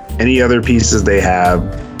any other pieces they have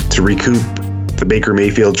to recoup the Baker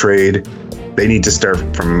Mayfield trade. They need to start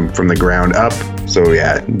from the ground up. So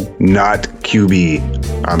yeah, not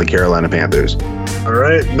QB on the Carolina Panthers. All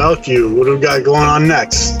right, Melky, what do we got going on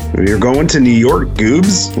next? You're going to New York,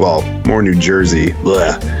 Goobs? Well, more New Jersey.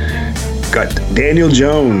 Blah. Got Daniel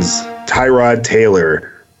Jones, Tyrod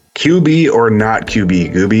Taylor. QB or not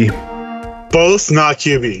QB, Gooby? Both not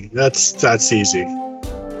QB. That's easy.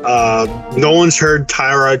 No one's heard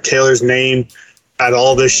Tyrod Taylor's name at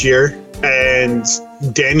all this year. And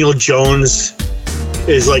Daniel Jones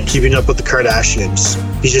is like keeping up with the Kardashians.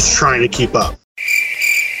 He's just trying to keep up.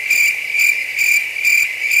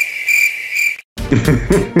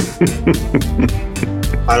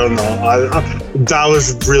 I don't know. That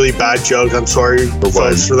was a really bad joke. I'm sorry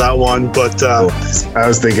folks for that one. But I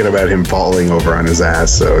was thinking about him falling over on his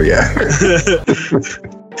ass. So yeah.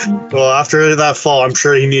 Well, after that fall, I'm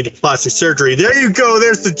sure he needed plastic surgery. There you go.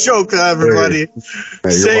 There's the joke, everybody.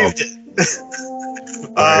 Saved it.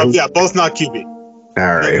 Yeah, both not QB.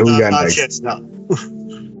 All right, who we got next? Chance, no.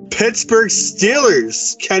 Pittsburgh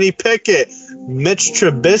Steelers, Kenny Pickett, Mitch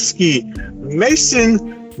Trubisky,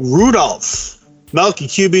 Mason Rudolph. Melky,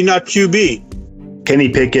 QB, not QB. Kenny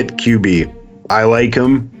Pickett, QB. I like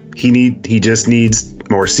him. He just needs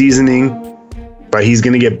more seasoning, but he's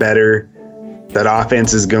going to get better. That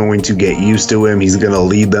offense is going to get used to him. He's going to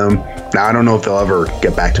lead them. Now, I don't know if they'll ever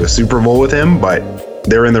get back to a Super Bowl with him, but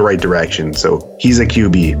they're in the right direction. So he's a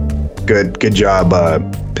QB. Good job,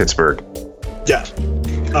 Pittsburgh. Yeah.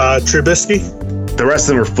 Trubisky? The rest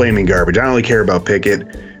of them are flaming garbage. I don't really care about Pickett.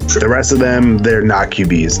 The rest of them, they're not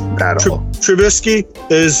QBs at all. Trubisky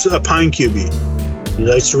is a pine QB. He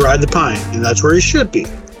likes to ride the pine, and that's where he should be.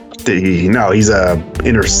 He's a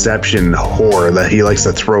interception whore that he likes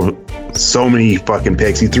to throw so many fucking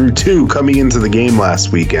picks. He threw 2 coming into the game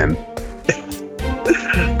last weekend.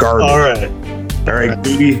 Garbage. All right,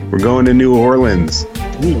 Goody, we're going to New Orleans.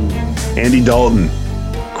 Ooh. Andy Dalton,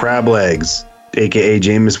 crab legs, a.k.a.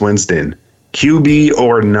 Jameis Winston. QB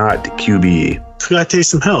or not QB? Got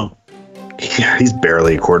Taysom Hill. Yeah, he's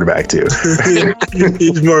barely a quarterback, too.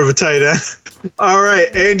 He's more of a tight end. All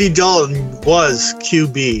right, Andy Dalton was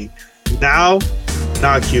QB. Now,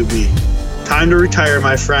 not QB. Time to retire,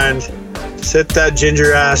 my friend. Sit that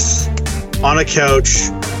ginger ass on a couch,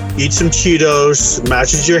 eat some Cheetos,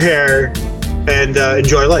 matches your hair, and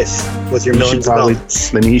enjoy life with your millions of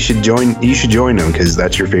dollars. Then you should join him because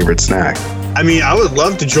that's your favorite snack. I mean, I would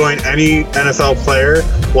love to join any NFL player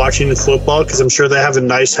watching the football because I'm sure they have a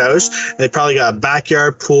nice house and they probably got a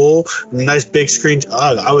backyard pool, a nice big screen.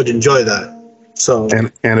 I would enjoy that. So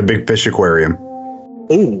and a big fish aquarium.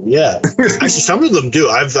 Oh yeah, actually, some of them do.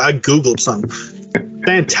 I googled some.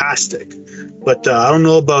 Fantastic, but I don't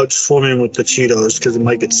know about swimming with the Cheetos because it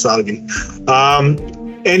might get soggy.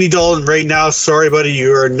 Andy Dalton right now, sorry buddy,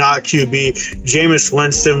 you are not QB. Jameis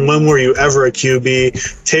Winston, when were you ever a QB?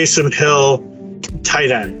 Taysom Hill,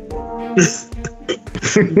 tight end.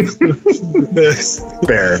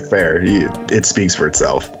 Fair. It speaks for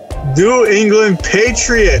itself. New England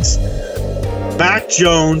Patriots, Mac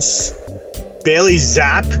Jones, Bailey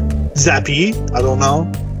Zappi, I don't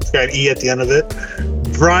know. It's got an E at the end of it.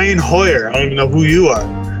 Brian Hoyer, I don't even know who you are.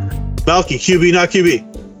 Melky, QB, not QB.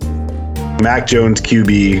 Mac Jones,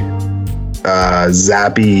 QB.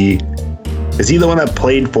 Zappi. Is he the one that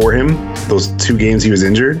played for him those 2 games he was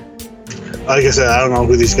injured? Like I said, I don't know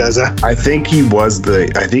who these guys are. I think he was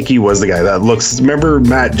the guy that looks. Remember,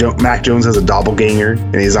 Mac Jones has a doppelganger,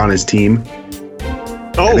 and he's on his team.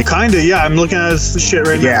 Oh, kind of. Yeah, I'm looking at this shit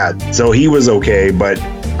right now. Yeah, so he was okay, but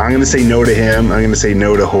I'm going to say no to him. I'm going to say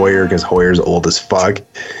no to Hoyer because Hoyer's old as fuck.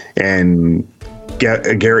 And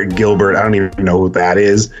Garrett Gilbert, I don't even know who that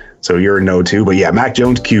is. So you're a no too. But yeah, Mac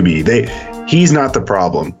Jones, QB. He's not the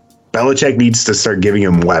problem. Belichick needs to start giving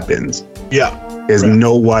him weapons. Yeah. There's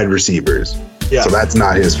no wide receivers. Yeah. So that's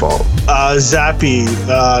not his fault. Zappy,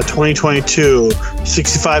 2022,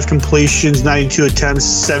 65 completions, 92 attempts,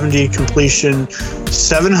 70 completion,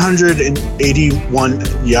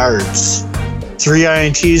 781 yards, 3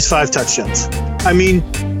 INTs, 5 touchdowns. I mean,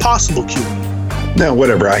 possible QB. No,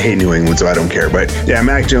 whatever. I hate New England, so I don't care. But yeah,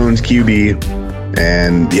 Mac Jones, QB.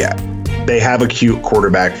 And yeah, they have a cute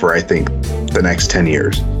quarterback for, I think, the next 10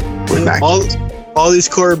 years with Mac Jones. All these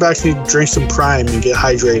quarterbacks need to drink some Prime and get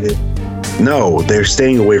hydrated. No, they're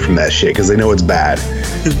staying away from that shit because they know it's bad.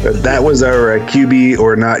 But that was our QB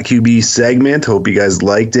or not QB segment. Hope you guys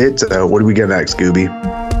liked it. What do we get next, Scooby?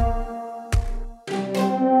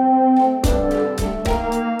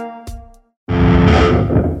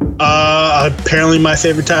 Apparently my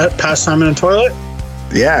favorite pastime in a toilet?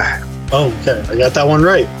 Yeah. Oh, okay. I got that one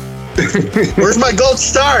right. Where's my gold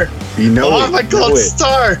star? You know I want my gold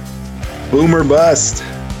star. Boom or bust.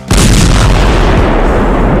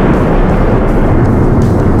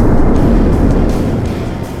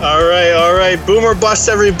 All right. Boom or bust,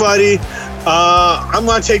 everybody. I'm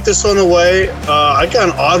going to take this one away. I got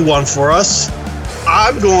an odd one for us.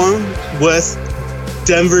 I'm going with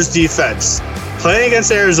Denver's defense. Playing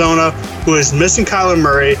against Arizona, who is missing Kyler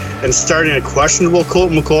Murray and starting a questionable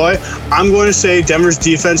Colt McCoy, I'm going to say Denver's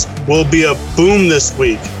defense will be a boom this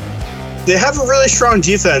week. They have a really strong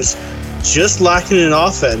defense, just lacking in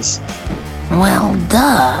offense. Well,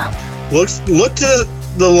 duh. Look to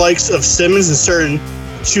the likes of Simmons and Certain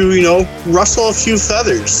to, rustle a few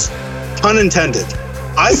feathers. Pun intended.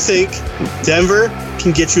 I think Denver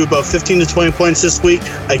can get you about 15 to 20 points this week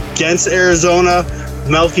against Arizona.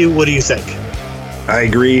 Melky, what do you think? I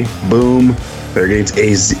agree. Boom. They're against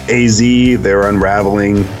AZ. They're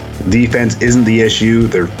unraveling. Defense isn't the issue.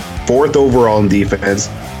 They're 4th overall in defense,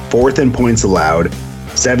 4th in points allowed,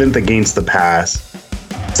 7th against the pass,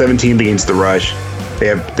 17th against the rush.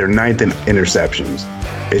 They're 9th in interceptions.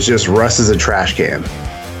 It's just Russ is a trash can.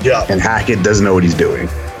 Yeah. And Hackett doesn't know what he's doing.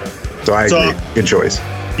 So I agree. Good choice.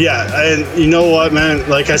 Yeah, and you know what, man?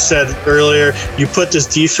 Like I said earlier, you put this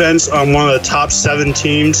defense on one of the top 7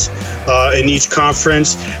 teams in each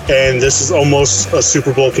conference, and this is almost a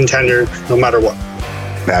Super Bowl contender no matter what.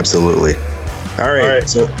 Absolutely. All right.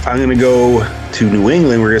 So I'm going to go to New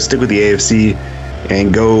England. We're going to stick with the AFC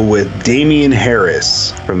and go with Damian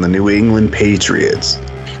Harris from the New England Patriots.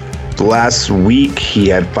 Last week, he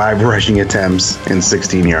had 5 rushing attempts and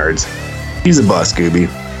 16 yards. He's a bust, Scooby.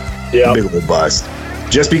 Yeah. Big old bust.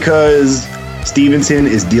 Just because Stevenson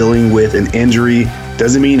is dealing with an injury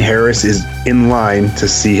doesn't mean Harris is in line to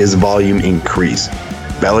see his volume increase.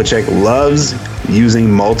 Belichick loves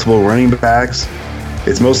using multiple running backs.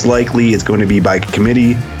 It's most likely it's going to be by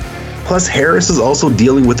committee. Plus, Harris is also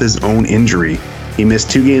dealing with his own injury. He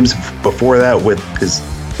missed 2 games before that with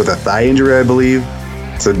a thigh injury, I believe.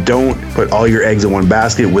 So don't put all your eggs in one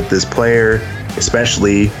basket with this player,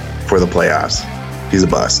 especially for the playoffs. He's a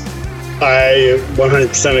bust. I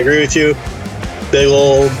 100% agree with you. Big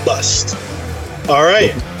old bust. All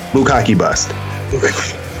right. Lukaku bust.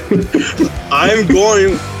 I'm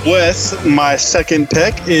going with my second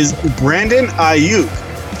pick is Brandon Ayuk.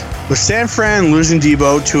 With San Fran losing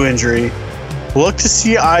Debo to injury, look to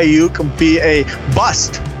see Ayuk be a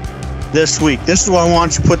bust this week. This is why I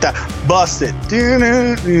want you to put that bust it.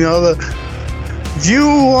 You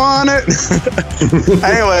want it.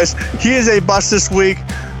 Anyways, he is a bust this week.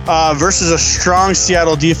 Versus a strong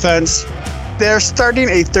Seattle defense. They're starting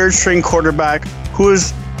a 3rd string quarterback who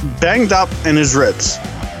is banged up in his ribs.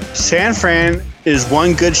 San Fran is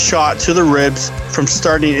one good shot to the ribs from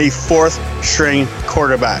starting a 4th string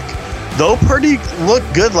quarterback. Though Purdy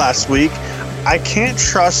looked good last week, I can't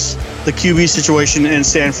trust the QB situation in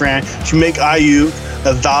San Fran to make Ayuk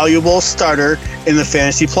a valuable starter in the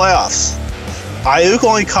fantasy playoffs. Ayuk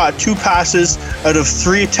only caught 2 passes out of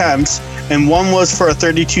 3 attempts, and 1 was for a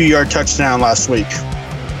 32-yard touchdown last week.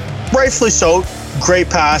 Rightfully so. Great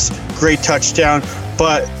pass, great touchdown,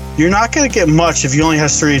 but you're not going to get much if he only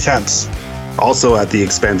has 3 attempts. Also at the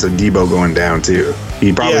expense of Debo going down, too.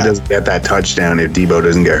 He probably doesn't get that touchdown if Debo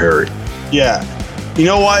doesn't get hurt. Yeah. You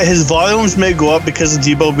know what? His volumes may go up because of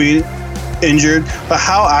Debo being injured, but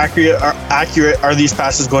how accurate are these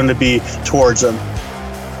passes going to be towards him?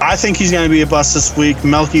 I think he's going to be a bust this week.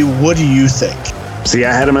 Melky, what do you think? See,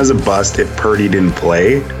 I had him as a bust if Purdy didn't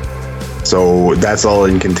play. So that's all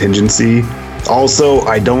in contingency. Also,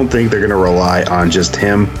 I don't think they're going to rely on just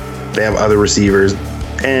him. They have other receivers,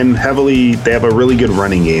 and they have a really good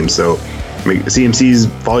running game. So CMC's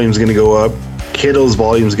volume is going to go up. Kittle's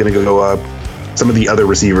volume is going to go up. Some of the other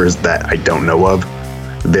receivers that I don't know of,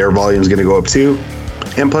 their volume is going to go up too.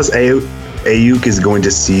 And plus, Ayuk is going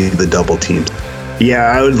to see the double teams.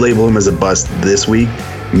 Yeah, I would label him as a bust this week.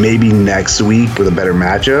 Maybe next week with a better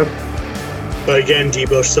matchup. But again,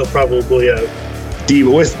 Debo's still probably out.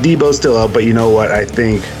 Debo's still out, but you know what? I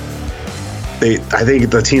think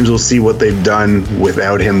the teams will see what they've done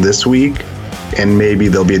without him this week, and maybe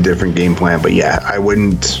there'll be a different game plan. But yeah, I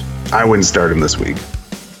wouldn't start him this week.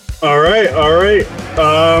 All right.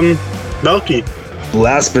 Melky.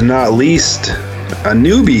 Last but not least, a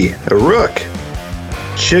newbie, a rook,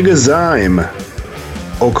 Chigazyme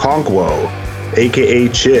Okonkwo, aka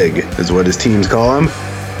Chig, is what his teams call him.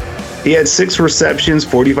 He had 6 receptions,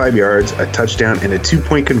 45 yards, a touchdown, and a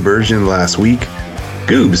 2-point conversion last week.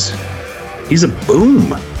 Goobs, he's a boom.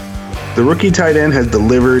 The rookie tight end has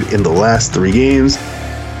delivered in the last 3 games.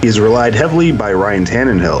 He is relied heavily by Ryan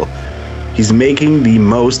Tannehill. He's making the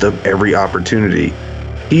most of every opportunity.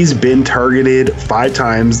 He's been targeted 5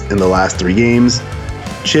 times in the last 3 games.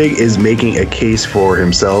 Chig is making a case for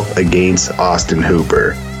himself against Austin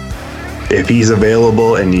Hooper. If he's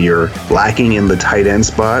available and you're lacking in the tight end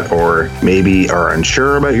spot, or maybe are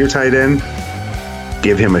unsure about your tight end,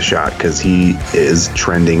 give him a shot because he is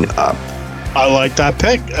trending up. I like that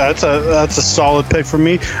pick. That's a solid pick for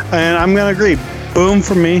me, and I'm gonna agree. Boom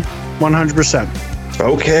for me, 100%.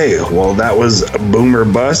 Okay, well that was a boomer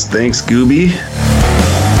bust. Thanks, Gooby.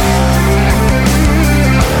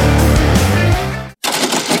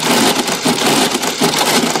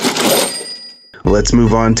 Let's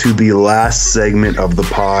move on to the last segment of the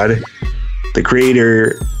pod. The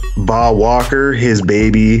creator, Ba Walker, his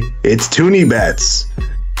baby, it's Toonie Bets.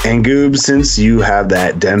 And Goob, since you have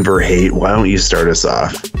that Denver hate, why don't you start us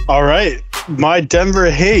off? All right. My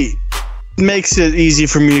Denver hate makes it easy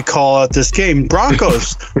for me to call out this game.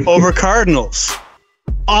 Broncos over Cardinals.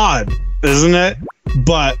 Odd, isn't it?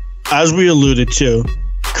 But as we alluded to,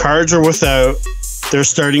 Cards are without their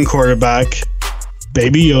starting quarterback,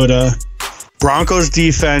 Baby Yoda. Broncos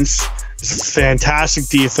defense is fantastic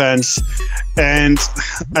defense. And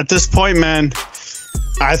at this point, man,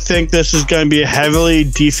 I think this is going to be a heavily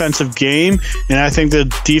defensive game. And I think the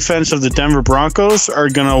defense of the Denver Broncos are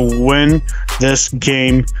going to win this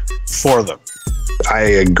game for them. I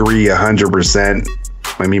agree 100%.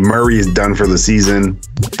 I mean, Murray is done for the season.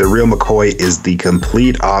 The real McCoy is the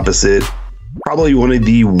complete opposite. Probably one of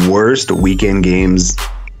the worst weekend games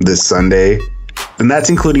this Sunday. And that's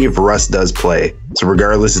including if Russ does play. So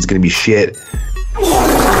regardless, it's going to be shit.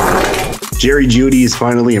 Jerry Jeudy is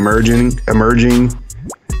finally emerging.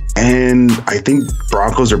 And I think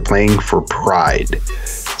Broncos are playing for pride.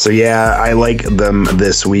 So yeah, I like them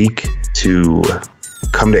this week to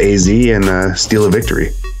come to AZ and steal a victory.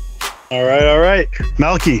 All right.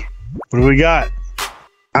 Melky, what do we got?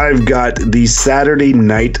 I've got the Saturday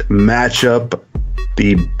night matchup,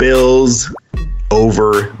 the Bills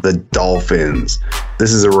over the Dolphins.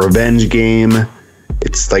 This is a revenge game.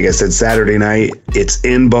 It's, like I said, Saturday night. It's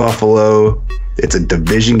in Buffalo. It's a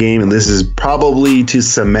division game, and this is probably to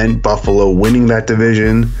cement Buffalo winning that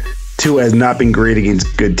division. Tua has not been great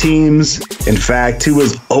against good teams. In fact, Tua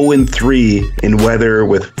is 0-3 in weather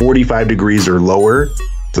with 45 degrees or lower.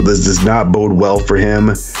 So this does not bode well for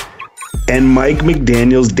him. And Mike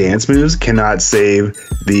McDaniel's dance moves cannot save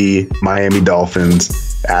the Miami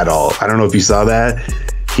Dolphins at all. I don't know if you saw that.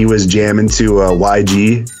 He was jamming to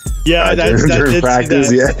YG. Yeah, during practice.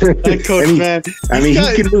 That. Yeah, that coach, man. He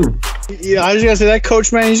can move. Yeah, I was gonna say that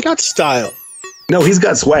coach, man. He's got style. No, he's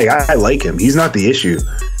got swag. I like him. He's not the issue.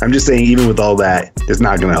 I'm just saying, even with all that, it's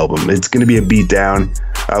not going to help him. It's going to be a beatdown.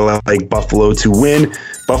 I like Buffalo to win.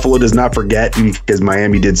 Buffalo does not forget, because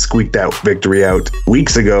Miami did squeak that victory out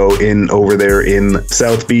weeks ago over there in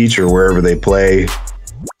South Beach or wherever they play.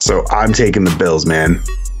 So I'm taking the Bills, man.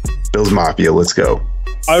 Bills Mafia, let's go.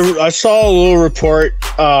 I saw a little report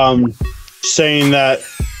saying that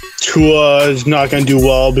Tua is not going to do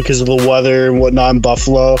well because of the weather and whatnot in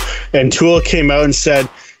Buffalo. And Tua came out and said,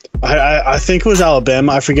 I think it was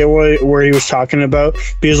Alabama. I forget where he was talking about.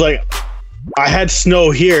 He was like, I had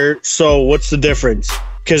snow here, so what's the difference?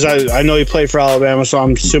 Because I know he played for Alabama, so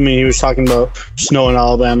I'm assuming he was talking about snow in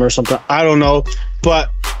Alabama or something. I don't know.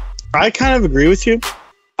 But I kind of agree with you.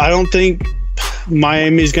 I don't think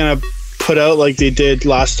Miami's going to put out like they did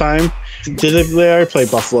last time. Did they already play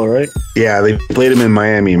Buffalo, right? Yeah, they played him in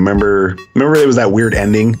Miami. Remember there was that weird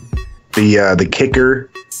ending? The kicker,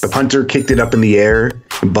 the punter kicked it up in the air,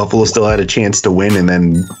 and Buffalo still had a chance to win, and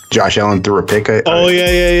then Josh Allen threw a pick. Yeah.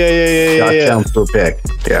 Josh Allen threw a pick.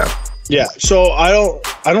 Yeah. Yeah. So I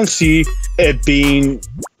don't see it being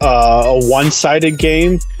a one-sided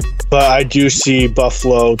game, but I do see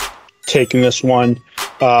Buffalo taking this one,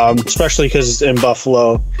 especially because it's in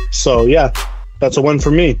Buffalo. So yeah, that's a win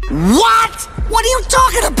for me. What? What are you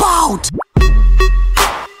talking about?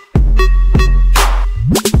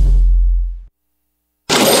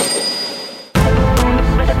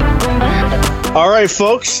 All right,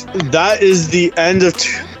 folks, that is the end of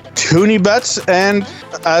Toonie Bets, and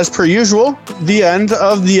as per usual, the end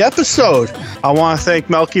of the episode. I want to thank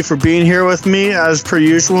Melky for being here with me, as per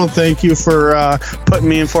usual. Thank you for putting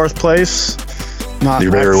me in fourth place. Not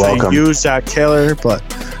You're very welcome. You, Zach Taylor, but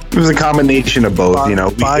it was a combination of both.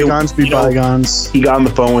 Bygones be bygones. He got on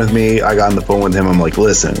the phone with me. I got on the phone with him. I'm like,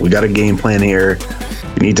 listen, we got a game plan here.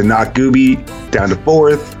 We need to knock Gooby down to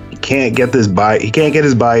fourth. He can't get this buy. He can't get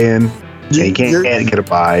his buy-in. He can't get a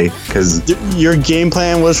bye because your game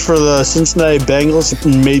plan was for the Cincinnati Bengals to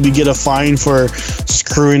maybe get a fine for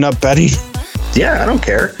screwing up betting. Yeah, I don't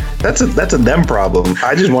care. That's a them problem.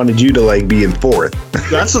 I just wanted you to be in fourth.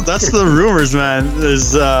 That's the rumors, man.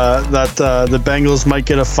 Is that the Bengals might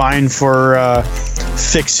get a fine for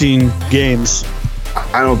fixing games.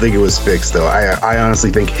 I don't think it was fixed though. I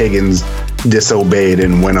honestly think Higgins disobeyed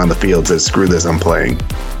and went on the field to screw this. I'm playing.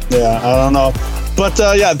 Yeah, I don't know. But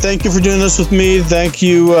yeah, thank you for doing this with me. Thank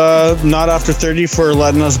you, Not After 30, for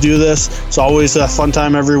letting us do this. It's always a fun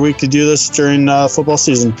time every week to do this during football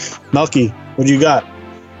season. Melky, what do you got?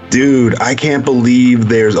 Dude, I can't believe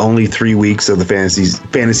there's only 3 weeks of the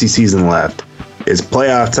fantasy season left. It's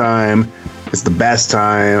playoff time. It's the best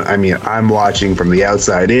time. I mean, I'm watching from the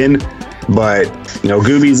outside in, but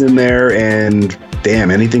Gooby's in there, and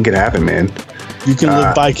damn, anything could happen, man. You can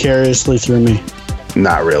live vicariously through me.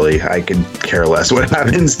 Not really. I could care less what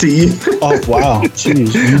happens to you. Oh, wow.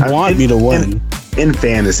 Jeez. You want me to win. In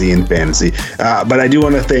fantasy. But I do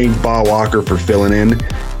want to thank Bob Walker for filling in.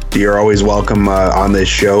 You're always welcome on this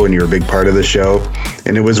show, and you're a big part of the show.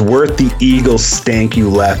 And it was worth the Eagle stank you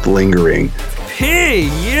left lingering. Hey,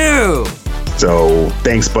 you! So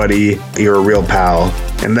thanks, buddy. You're a real pal.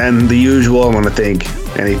 And then the usual, I want to thank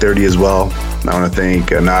NA30 as well. I want to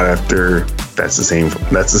thank Not After... That's the same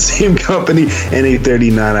company.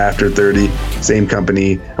 NA30, Not After 30, same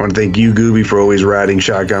company. I want to thank you, Gooby, for always riding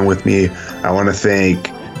shotgun with me. I want to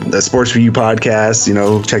thank the Sports For You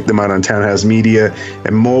podcast. Check them out on Townhouse Media.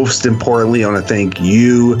 And most importantly, I want to thank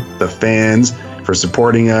you, the fans, for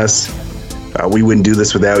supporting us. We wouldn't do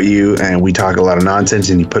this without you, and we talk a lot of nonsense,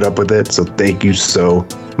 and you put up with it. So thank you so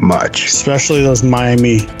much. Especially those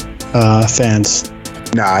Miami fans.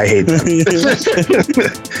 Nah, I hate them.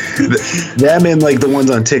 Them and the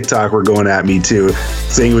ones on TikTok were going at me too,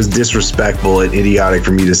 saying it was disrespectful and idiotic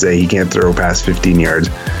for me to say he can't throw past 15 yards.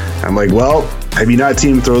 I'm like, well, have you not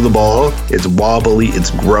seen him throw the ball? It's wobbly,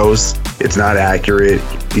 it's gross, it's not accurate.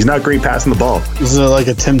 He's not great passing the ball. Is it like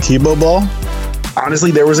a Tim Tebow ball?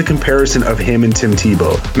 Honestly, there was a comparison of him and Tim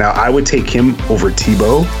Tebow. Now, I would take him over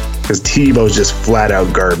Tebow because Tebow's just flat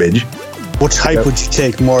out garbage. Which hype would you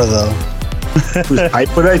take more though? Whose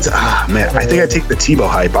hype would I? Man, I think I take the Tebow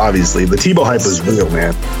hype. Obviously, the Tebow hype was real,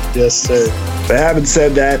 man. Yes, sir. But having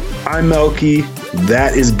said that, I'm Melky.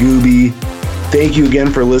 That is Gooby. Thank you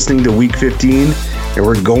again for listening to Week 15, and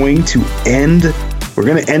we're going to end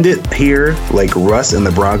it here like Russ and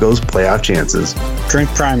the Broncos' playoff chances. Drink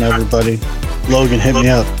Prime, everybody. Logan, hit me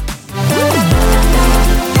up.